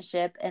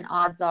relationship, and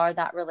odds are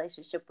that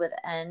relationship would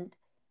end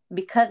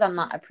because I'm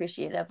not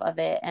appreciative of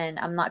it, and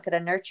I'm not going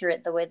to nurture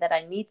it the way that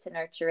I need to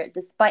nurture it,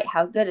 despite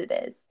how good it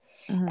is.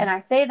 And Mhm. I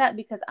say that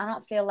because I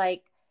don't feel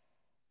like,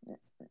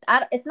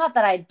 it's not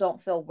that I don't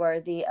feel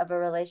worthy of a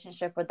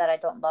relationship or that I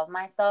don't love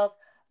myself,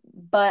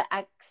 but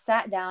I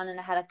sat down and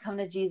I had a come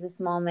to Jesus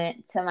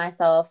moment to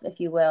myself, if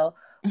you will,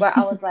 where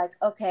I was like,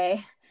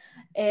 okay,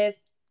 if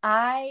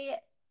I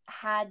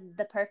had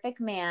the perfect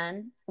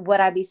man, would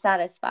I be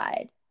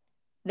satisfied?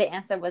 The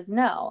answer was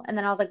no. And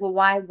then I was like, well,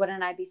 why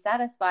wouldn't I be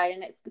satisfied?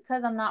 And it's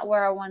because I'm not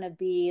where I want to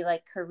be,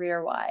 like,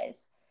 career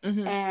wise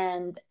Mhm.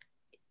 and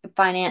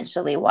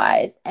financially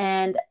wise.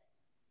 And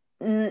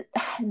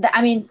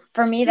I mean,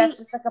 for me, See, that's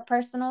just like a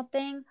personal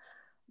thing.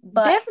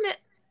 But definite.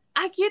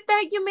 I get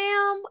that, you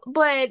ma'am,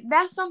 but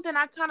that's something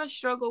I kind of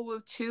struggle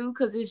with too,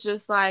 because it's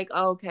just like,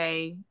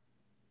 okay,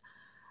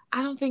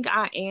 I don't think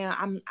I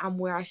am. I'm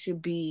where I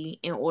should be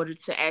in order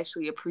to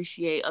actually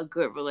appreciate a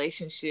good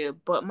relationship.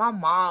 But my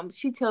mom,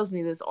 she tells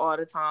me this all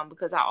the time,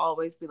 because I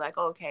always be like,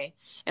 okay,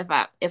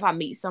 if I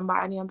meet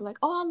somebody, I'm like,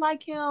 oh, I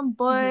like him, Mhm.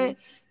 but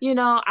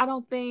I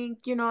don't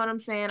think, you know what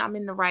I'm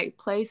in the right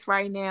place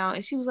right now.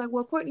 And she was like,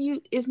 well,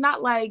 Courtney, it's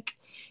not like,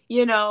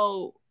 you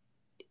know.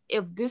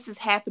 if this is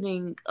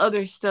happening,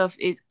 other stuff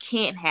is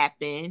can't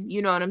happen.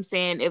 You know what I'm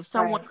saying? If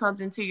someone Right.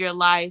 comes into your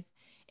life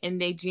and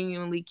they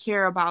genuinely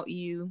care about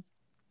you,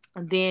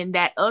 then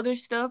that other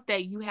stuff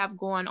that you have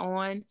going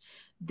on,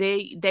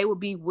 they would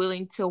be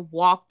willing to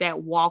walk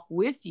that walk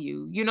with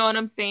you. You know what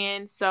I'm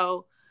saying?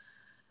 So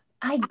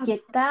I I,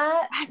 get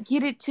that. I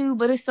get it too,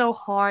 but it's so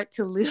hard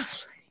to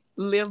live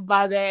live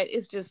by that.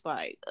 It's just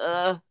like,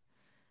 I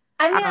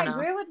I mean, don't I know.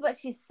 agree with what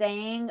she's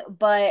saying,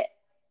 but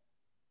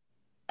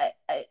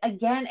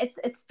again,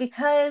 it's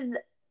because,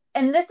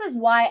 and this is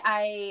why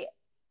I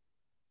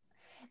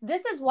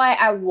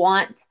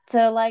want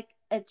to like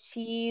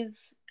achieve.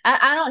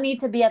 I don't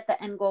need to be at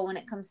the end goal when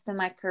it comes to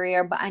my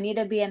career, but I need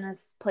to be in a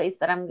place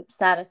that I'm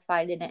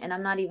satisfied in it, and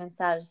I'm not even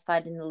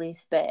satisfied in the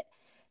least bit.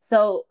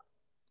 So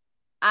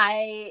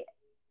I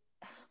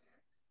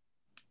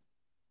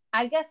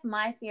I guess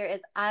my fear is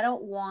I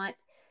don't want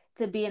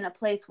to be in a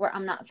place where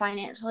I'm not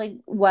financially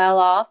well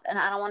off, and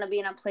I don't want to be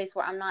in a place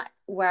where I'm not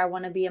where I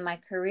want to be in my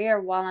career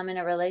while I'm in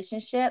a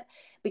relationship,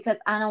 because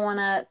I don't want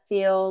to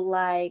feel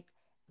like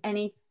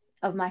any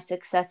of my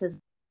successes,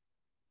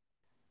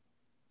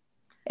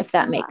 if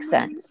that Well, I makes mean,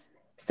 sense.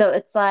 So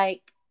it's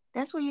like,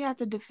 that's where you have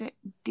to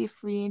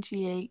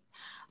differentiate.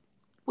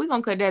 We're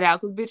gonna cut that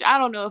out because, bitch, I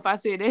don't know if I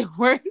said that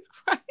word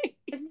right.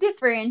 it's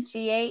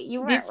differentiate.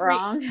 You weren't Different.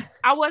 wrong.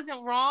 I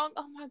wasn't wrong.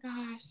 Oh my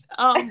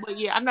gosh. But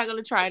yeah, I'm not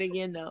gonna try it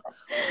again though.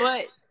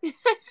 But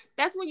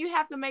that's when you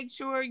have to make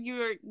sure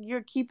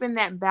you're keeping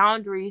that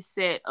boundary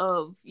set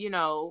of,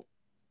 you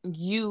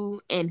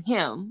and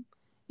him.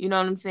 You know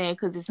what I'm saying?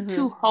 Because it's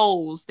two Mm-hmm.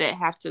 wholes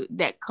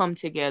that come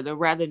together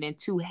rather than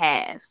two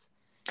halves.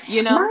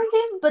 You know?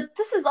 Margin, but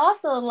this is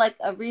also like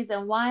a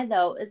reason why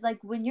though, is like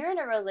when you're in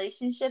a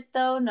relationship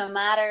though, no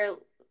matter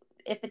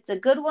if it's a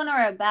good one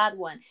or a bad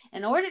one,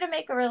 in order to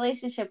make a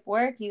relationship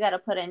work, you got to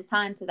put in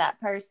time to that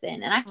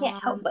person. And I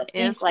can't help but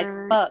think like,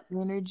 Effort, fuck,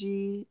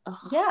 energy. Ugh.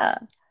 yeah.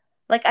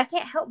 Like I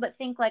can't help but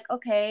think like,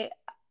 okay,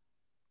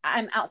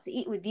 I'm out to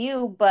eat with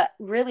you, but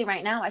really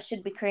right now I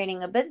should be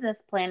creating a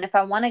business plan if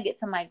I want to get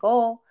to my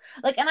goal.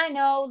 Like, and I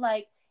know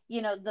like,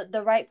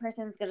 the right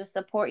person is going to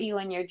support you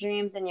in your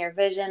dreams and your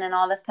vision and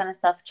all this kind of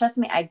stuff. Trust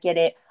me, I get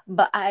it.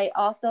 But I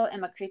also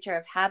am a creature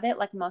of habit,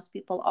 like most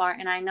people are.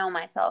 And I know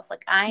myself.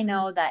 Like, I Mhm.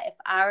 know that if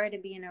I were to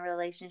be in a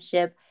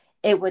relationship,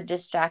 it would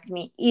distract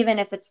me, even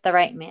if it's the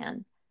right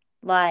man.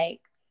 Like,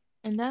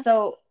 And that's,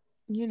 so,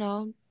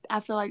 I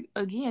feel like,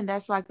 again,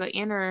 that's like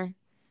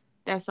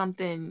that's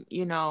something,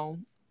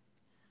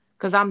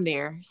 because I'm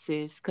there,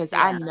 sis. Because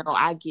I yeah. know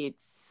I get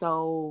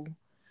so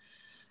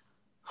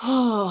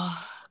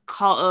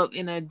caught up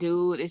in a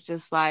dude. It's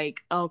just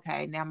like,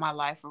 okay, now my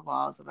life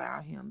revolves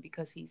around him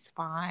because he's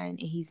fine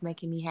and he's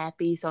making me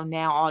happy. So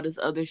now all this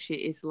other shit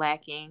is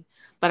lacking.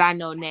 But I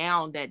know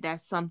now that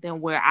that's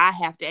something where I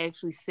have to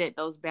actually set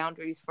those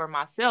boundaries for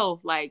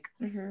myself. Like,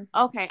 Mm-hmm.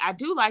 okay, I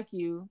do like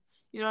you.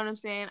 You know what I'm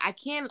saying? I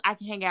can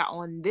hang out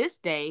on this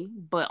day,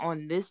 but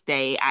on this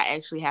day I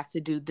actually have to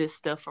do this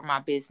stuff for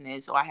my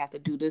business, or I have to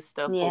do this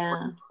stuff for work.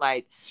 Yeah.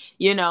 Like,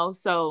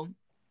 so,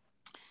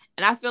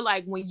 and I feel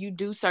like when you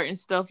do certain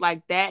stuff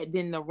like that,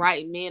 then the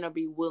right men will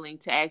be willing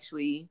to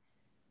actually,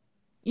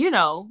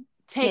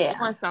 take Yeah.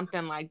 on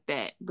something like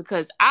that.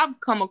 Because I've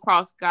come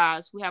across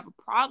guys who have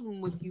a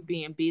problem with you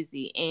being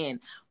busy. And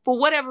for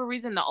whatever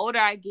reason, the older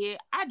I get,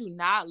 I do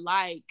not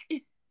like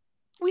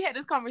we had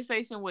this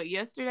conversation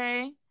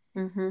yesterday.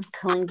 Mm-hmm. I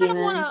kind of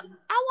want Clinging.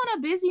 a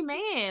busy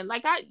man.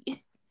 Like you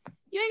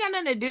ain't got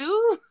nothing to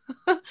do.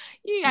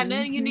 You ain't got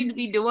nothing you need Mm-hmm. to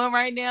be doing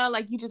right now.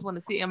 Like you just want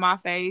to sit in my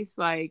face.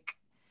 Like,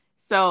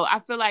 so I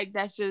feel like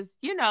that's just,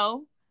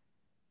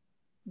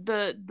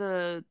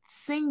 the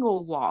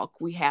single walk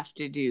we have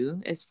to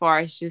do as far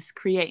as just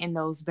creating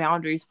those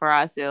boundaries for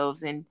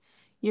ourselves. And,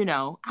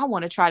 I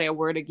want to try that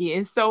word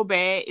again so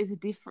bad. Is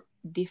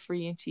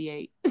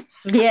differentiate.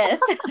 Yes.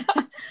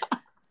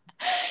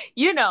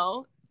 you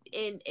know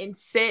and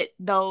set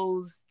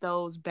those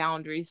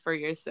boundaries for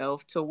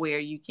yourself to where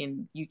you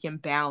can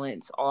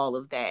balance all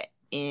of that.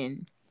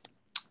 And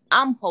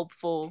I'm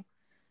hopeful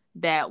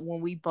that when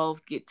we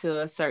both get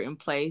to a certain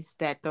place,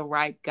 that the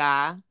right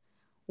guy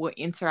will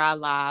enter our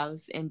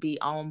lives and be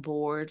on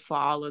board for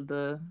all of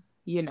the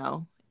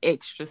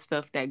extra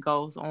stuff that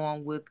goes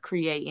on with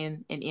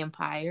creating an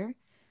empire.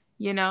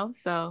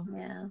 So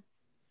Yeah.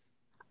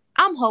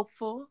 I'm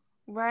hopeful,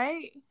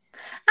 right?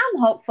 I'm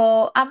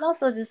hopeful. I'm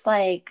also just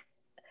like,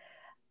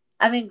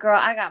 I mean, girl,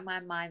 I got my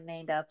mind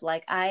made up.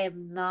 Like, I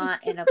am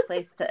not in a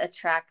place to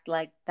attract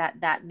like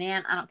that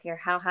man. I don't care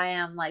how high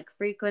I'm like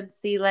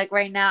frequency. Like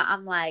right now,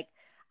 I'm like,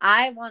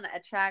 I want to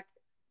attract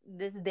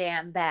this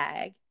damn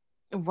bag.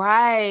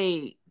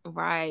 Right,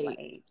 right.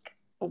 Like,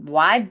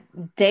 why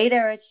date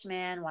a rich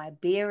man? Why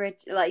be a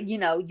rich? Like,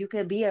 you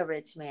could be a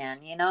rich man.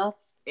 So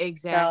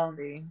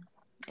Exactly.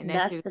 And that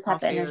that's shit's the gonna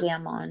type of feel energy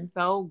I'm on.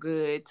 so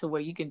good to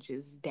where you can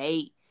just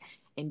date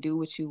and do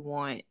what you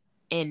want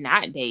and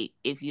not date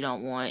if you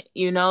don't want,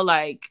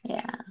 like,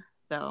 Yeah.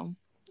 so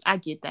I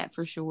get that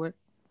for sure.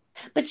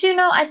 But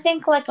I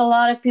think like a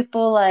lot of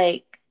people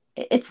like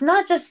it's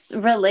not just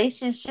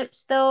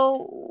relationships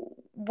though.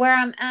 where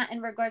I'm at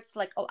in regards to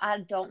like, oh, I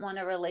don't want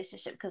a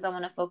relationship because I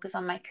want to focus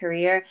on my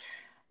career.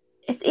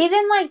 It's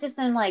even like just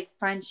in like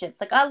friendships.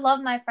 Like I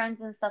love my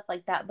friends and stuff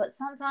like that, but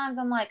sometimes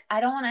I'm like, I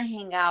don't want to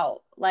hang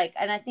out. Like,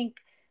 and I think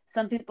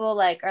some people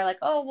like are like,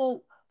 oh,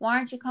 well, why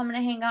aren't you coming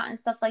to hang out and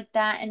stuff like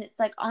that? And it's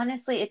like,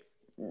 honestly, it's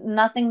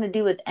nothing to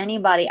do with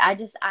anybody.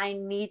 I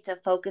need to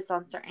focus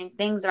on certain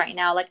things right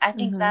now. Like, I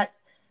think that's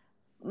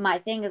my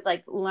thing is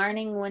like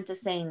learning when to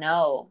say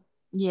no.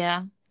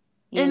 Yeah.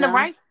 You And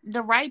know?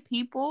 the right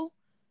people,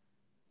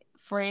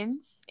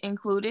 friends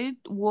included,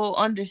 will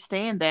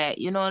understand that.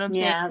 You know what I'm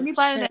saying? Yeah, that's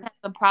Anybody true. that has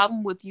a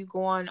problem with you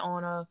going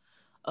on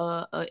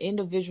a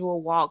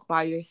individual walk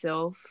by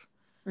yourself,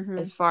 Mm-hmm.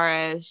 as far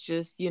as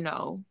just,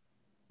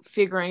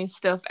 figuring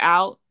stuff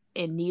out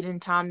and needing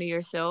time to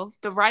yourself,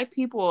 the right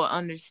people will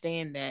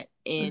understand that.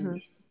 Mm-hmm.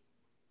 And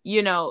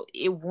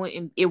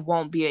it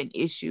won't be an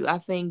issue. I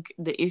think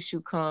the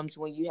issue comes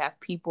when you have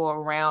people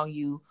around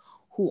you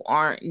who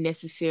aren't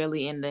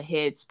necessarily in the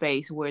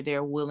headspace where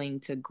they're willing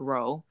to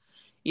grow,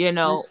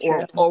 That's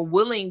true. or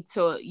willing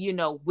to,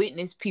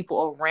 witness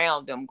people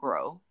around them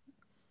grow.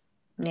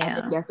 I think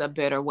Yeah. that's a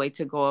better way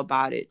to go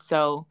about it.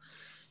 So,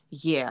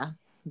 yeah,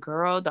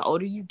 girl, the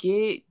older you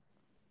get,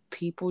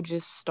 people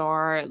just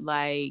start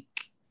like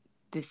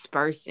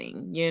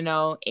dispersing,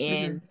 Mm-hmm.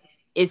 and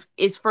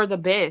it's for the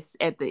best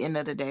at the end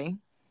of the day.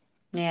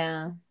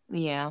 Yeah.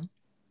 Yeah.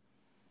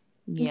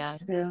 That's Yeah.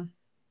 true.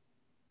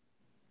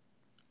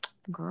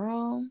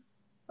 Girl.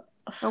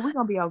 But we're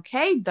gonna be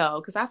okay though,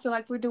 because I feel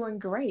like we're doing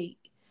great.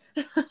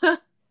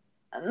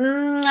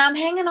 I'm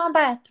hanging on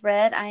by a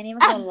thread. I ain't even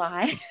gonna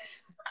lie.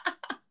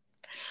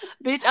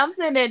 Bitch, I'm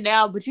saying that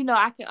now, but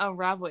I can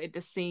unravel at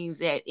the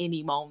seams at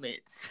any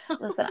moment.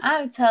 Listen,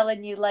 I'm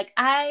telling you, like,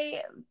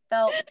 I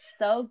felt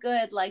so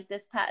good, like,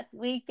 this past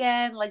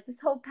weekend, like, this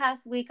whole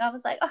past week. I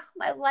was like, oh,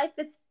 my life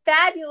is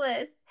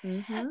fabulous.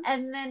 Mm-hmm.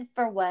 And then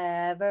for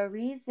whatever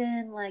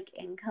reason, like,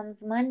 in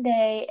comes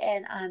Monday,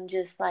 and I'm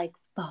just like,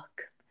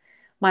 fuck,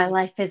 my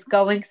life is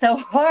going so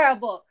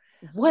horrible.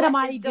 What What am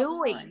is I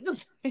going doing?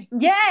 on?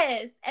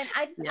 Yes. And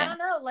I Yeah. don't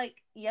know,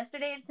 like,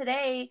 yesterday and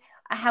today,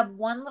 I have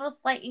one little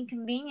slight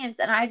inconvenience,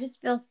 and I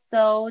just feel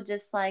so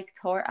just like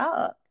tore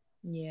up.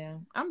 Yeah,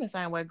 I'm the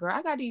same way, girl.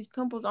 I got these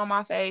pimples on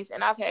my face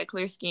and I've had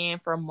clear skin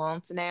for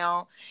months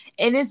now.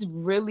 And it's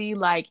really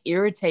like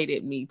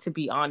irritated me, to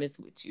be honest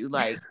with you.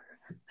 Like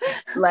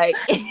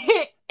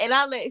and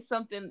I let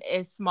something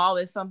as small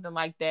as something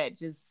like that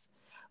just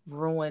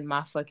ruin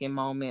my fucking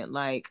moment.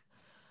 Like,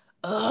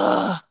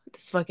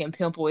 this fucking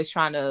pimple is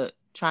trying to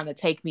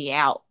take me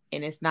out,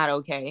 and it's not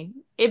okay.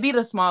 It be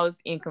the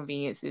smallest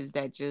inconveniences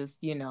that just,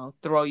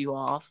 throw you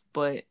off.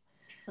 But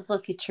It's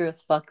looking true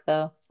as fuck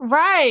though.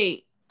 right.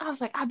 I was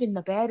like, I've been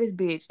the baddest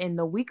bitch. And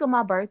the week of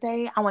my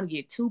birthday, I want to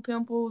get 2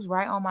 pimples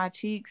right on my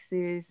cheeks,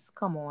 sis.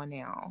 Come on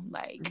now.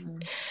 Like,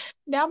 Mm.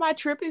 now my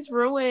trip is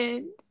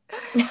ruined.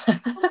 Oh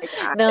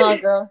my No,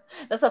 God. girl.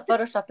 That's what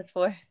Photoshop is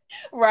for.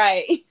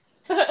 Right.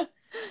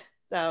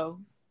 So,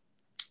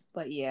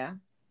 but yeah.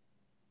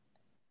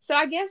 So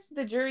I guess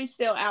the jury's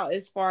still out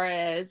as far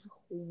as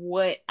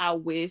what I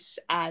wish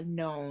I'd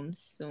known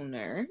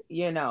sooner.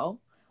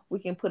 We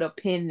can put a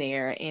pin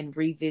there and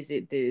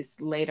revisit this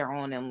later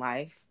on in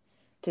life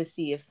to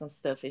see if some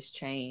stuff has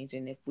changed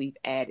and if we've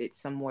added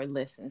some more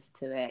lessons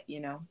to that.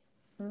 Yeah,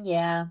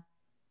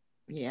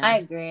 Yeah. I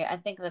agree. I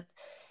think that's,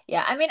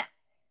 yeah, I mean,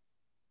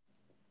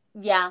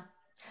 yeah.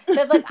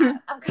 Because, like,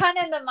 I'm kind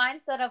of in the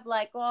mindset of,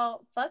 like,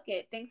 well, fuck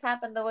it. Things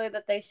happen the way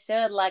that they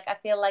should. Like, I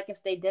feel like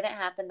if they didn't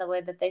happen the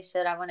way that they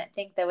should, I wouldn't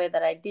think the way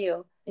that I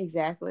do.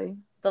 Exactly.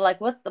 So, like,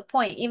 what's the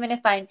point? Even if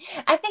I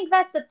think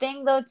that's the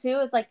thing, though, too,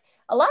 is like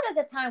a lot of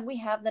the time we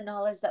have the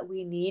knowledge that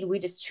we need. We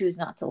just choose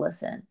not to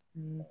listen.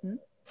 Mm-hmm.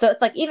 So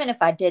it's like, even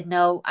if I did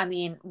know, I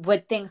mean,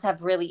 would things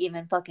have really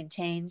even fucking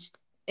changed?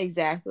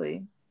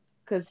 Exactly.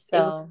 Because it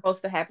was So,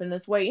 supposed to happen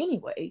this way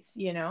anyways,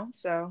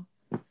 so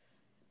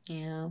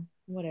yeah.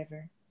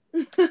 whatever.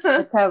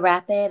 But to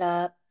wrap it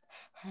up,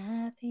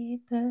 happy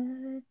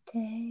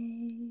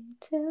birthday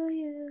to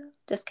you.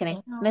 Just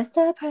kidding. Wow.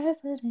 Mr.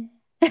 President.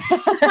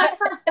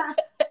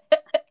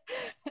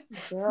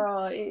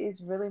 Girl, it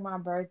is really my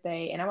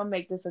birthday, and I'm gonna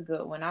make this a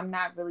good one. I'm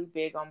not really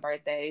big on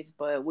birthdays,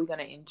 but we're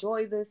gonna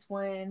enjoy this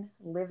one,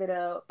 live it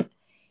up,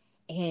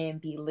 and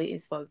be lit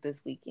as fuck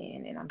this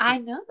weekend. And I'm I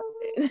super know.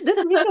 This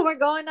excited. weekend we're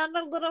going on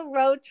a little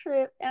road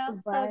trip, and I'm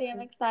so Right. damn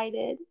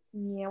excited.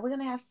 Yeah, we're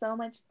gonna have so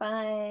much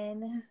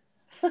fun.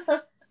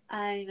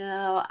 I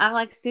know. I'm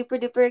like super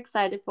duper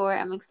excited for it.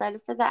 I'm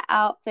excited for the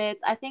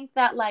outfits. I think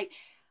that, like,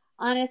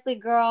 honestly,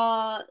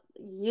 girl,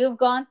 you've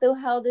gone through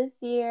hell this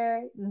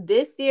year.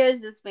 This year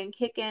has just been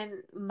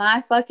kicking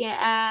my fucking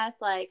ass.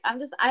 Like, I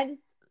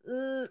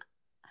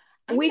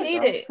We need a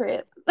need girls it.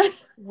 trip.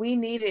 We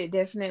need it.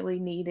 Definitely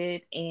need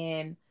it.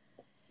 And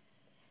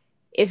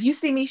if you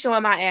see me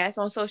showing my ass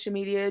on social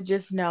media,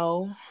 just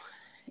know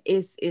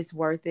it's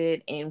worth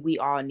it, and we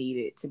all need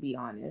it, to be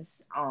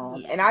honest. Yeah.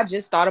 And I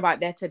just thought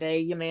about that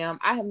today, ma'am.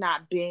 I have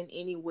not been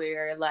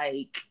anywhere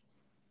like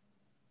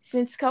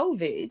since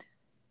COVID.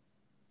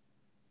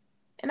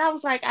 And I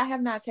was like, I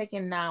have not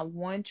taken not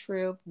one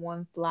trip,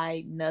 one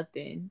flight,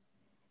 nothing.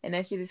 And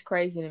that shit is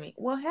crazy to me.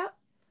 Well,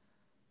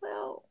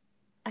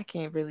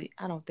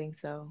 I don't think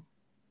so.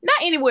 Not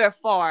anywhere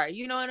far,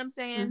 you know what I'm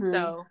saying? Mm-hmm.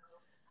 So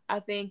I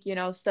think,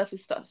 stuff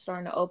is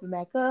starting to open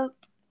back up.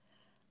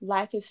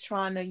 Life is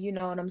trying to, you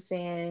know what I'm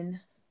saying,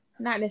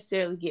 not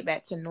necessarily get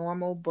back to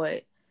normal,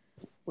 but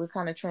we're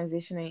kind of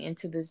transitioning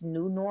into this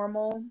new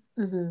normal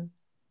Mm-hmm.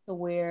 to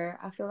where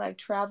I feel like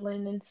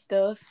traveling and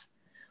stuff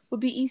would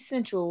be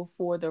essential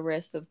for the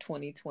rest of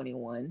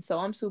 2021. So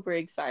I'm super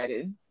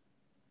excited.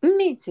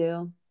 Me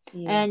too.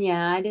 Yeah. And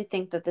yeah, I do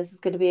think that this is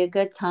going to be a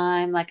good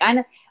time. Like, I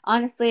know,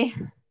 honestly,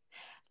 I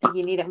think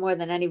you need it more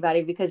than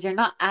anybody because you're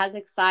not as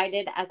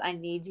excited as I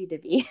need you to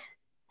be.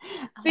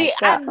 See, Like,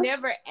 girl. I'm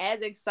never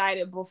as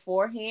excited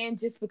beforehand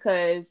just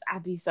because I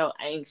be so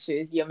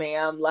anxious, yeah,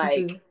 ma'am. Mm-hmm.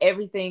 Like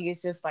everything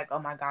is just like, oh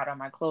my God, are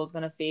my clothes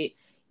gonna fit?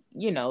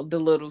 The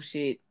little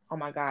shit. Oh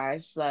my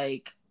gosh.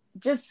 Like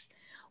just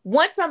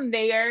once I'm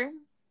there,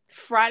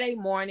 Friday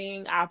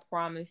morning, I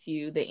promise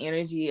you the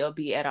energy will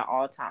be at an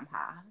all-time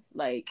high.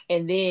 Like,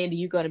 and then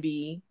you're gonna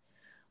be,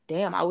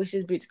 damn, I wish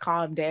this bitch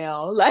calmed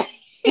down. Like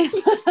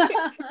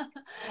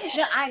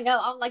No, I know.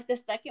 I'm like, the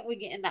second we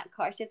get in that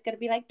car, she's gonna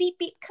be like, beep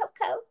beep,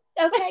 Coco.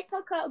 okay,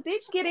 Coco,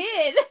 bitch, get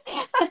in.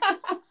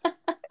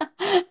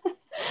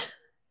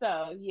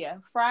 So yeah,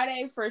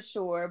 Friday for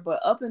sure.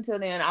 But up until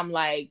then, I'm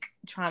like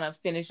trying to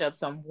finish up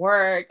some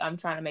work. I'm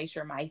trying to make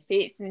sure my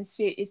fits and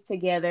shit is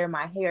together.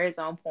 My hair is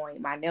on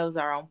point. My nails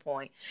are on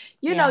point.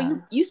 Yeah,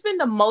 You spend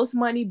the most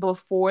money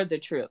before the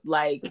trip,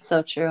 like, it's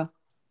so true.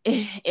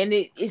 and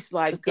it's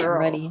like, Just getting girl,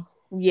 ready.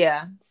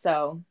 yeah.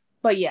 So,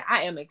 but yeah,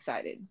 I am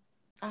excited.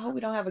 I hope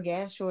we don't have a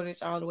gas shortage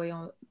all the way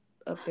on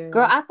up there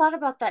Girl, though. I thought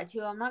about that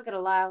too. I'm not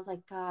gonna lie. I was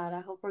like, God, I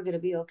hope we're gonna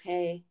be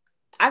okay.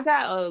 I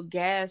got a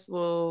gas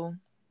little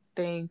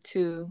thing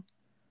too.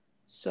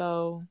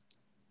 So,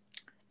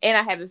 and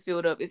I have it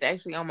filled up. It's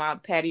actually on my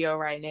patio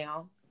right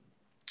now.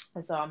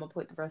 And so I'm gonna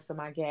put the rest of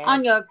my gas.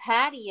 On your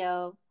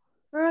patio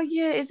Girl,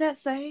 yeah, is that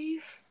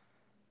safe?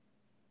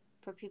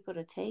 for people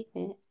to take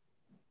it.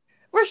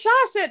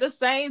 Rashad said the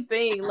same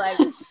thing. Like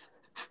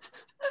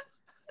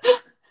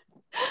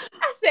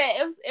I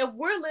said, if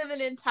we're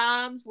living in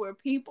times where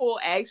people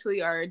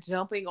actually are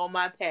jumping on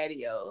my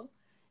patio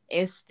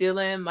and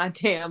stealing my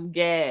damn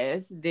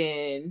gas,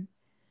 then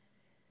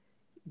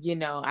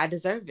I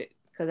deserve it.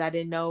 Because I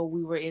didn't know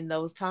we were in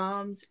those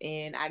times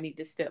and I need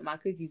to step my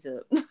cookies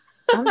up.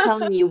 I'm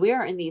telling you, we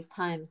are in these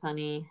times,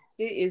 honey.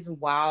 It is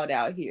wild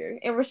out here.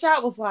 And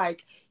Rashad was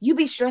like, you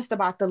be stressed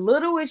about the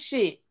littlest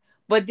shit,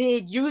 but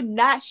then you're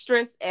not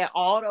stressed at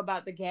all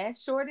about the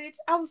gas shortage.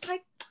 I was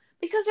like,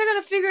 because they're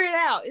going to figure it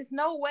out. It's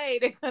no way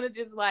they're going to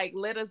just like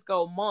let us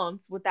go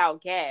months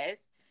without gas.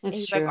 And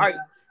It's he's like, true.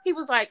 he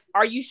was like,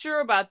 are you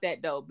sure about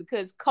that though?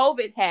 Because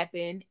COVID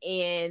happened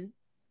and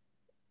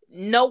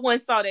no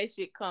one saw that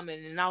shit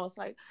coming. And I was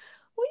like,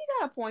 well,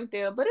 you got a point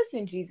there, but it's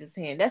in Jesus'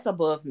 hand. That's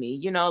above me.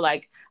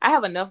 Like I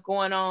have enough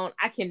going on.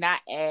 I cannot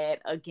add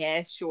a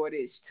gas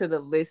shortage to the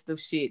list of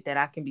shit that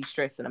I can be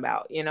stressing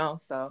about,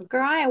 So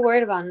Girl, I ain't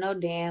worried about no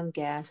damn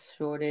gas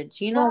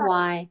shortage. You know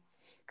why?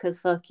 Because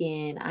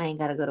fucking I ain't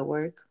gotta go to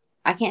work.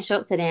 I can't show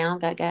up today. I don't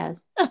got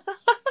gas.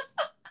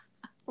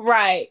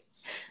 Right.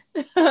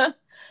 I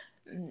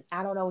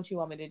don't know what you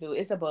want me to do.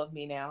 It's above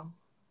me now.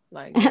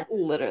 Like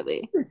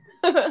Literally.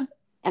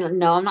 And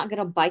no, I'm not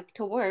gonna bike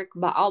to work,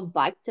 but I'll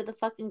bike to the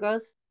fucking to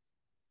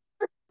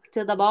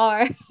the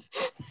bar.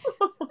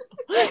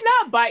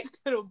 Not bike to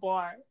the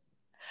bar.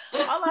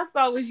 All I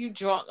saw was you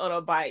drunk on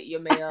a bike, your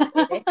man,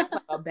 and they had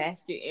like a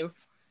basket in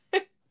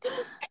front,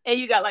 and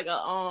you got like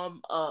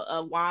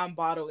a wine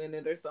bottle in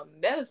it or something.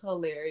 That is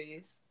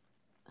hilarious.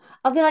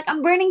 I'll be like,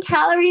 I'm burning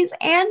calories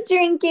and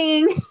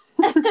drinking.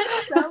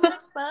 So much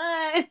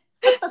fun.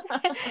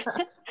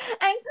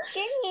 I'm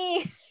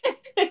skinny.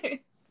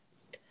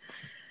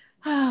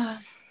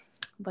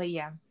 But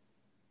yeah.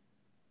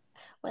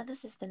 Well,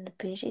 this has been the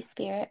Bougie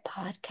Spirit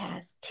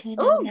Podcast. Tune in.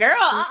 Oh, girl,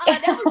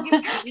 that was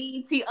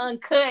giving BET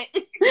uncut.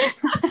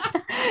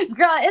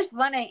 Girl, it's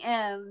 1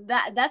 a.m.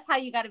 That's how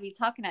you got to be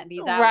talking at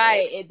these hours.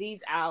 Right, at these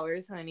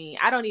hours, honey.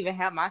 I don't even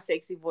have my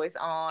sexy voice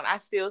on. I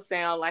still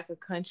sound like a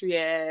country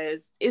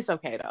ass. It's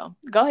okay, though.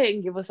 Go ahead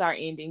and give us our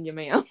ending, your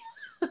ma'am.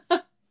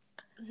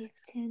 You've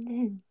tuned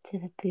in to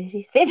the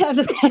Bougie Spirit. I'm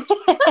just kidding.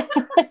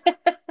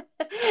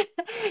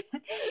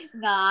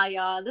 Nah,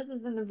 y'all. This has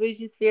been the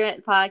Bougie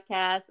Spirit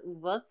Podcast.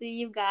 We'll see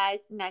you guys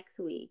next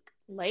week.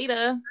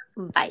 Later.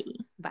 Bye.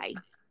 Bye.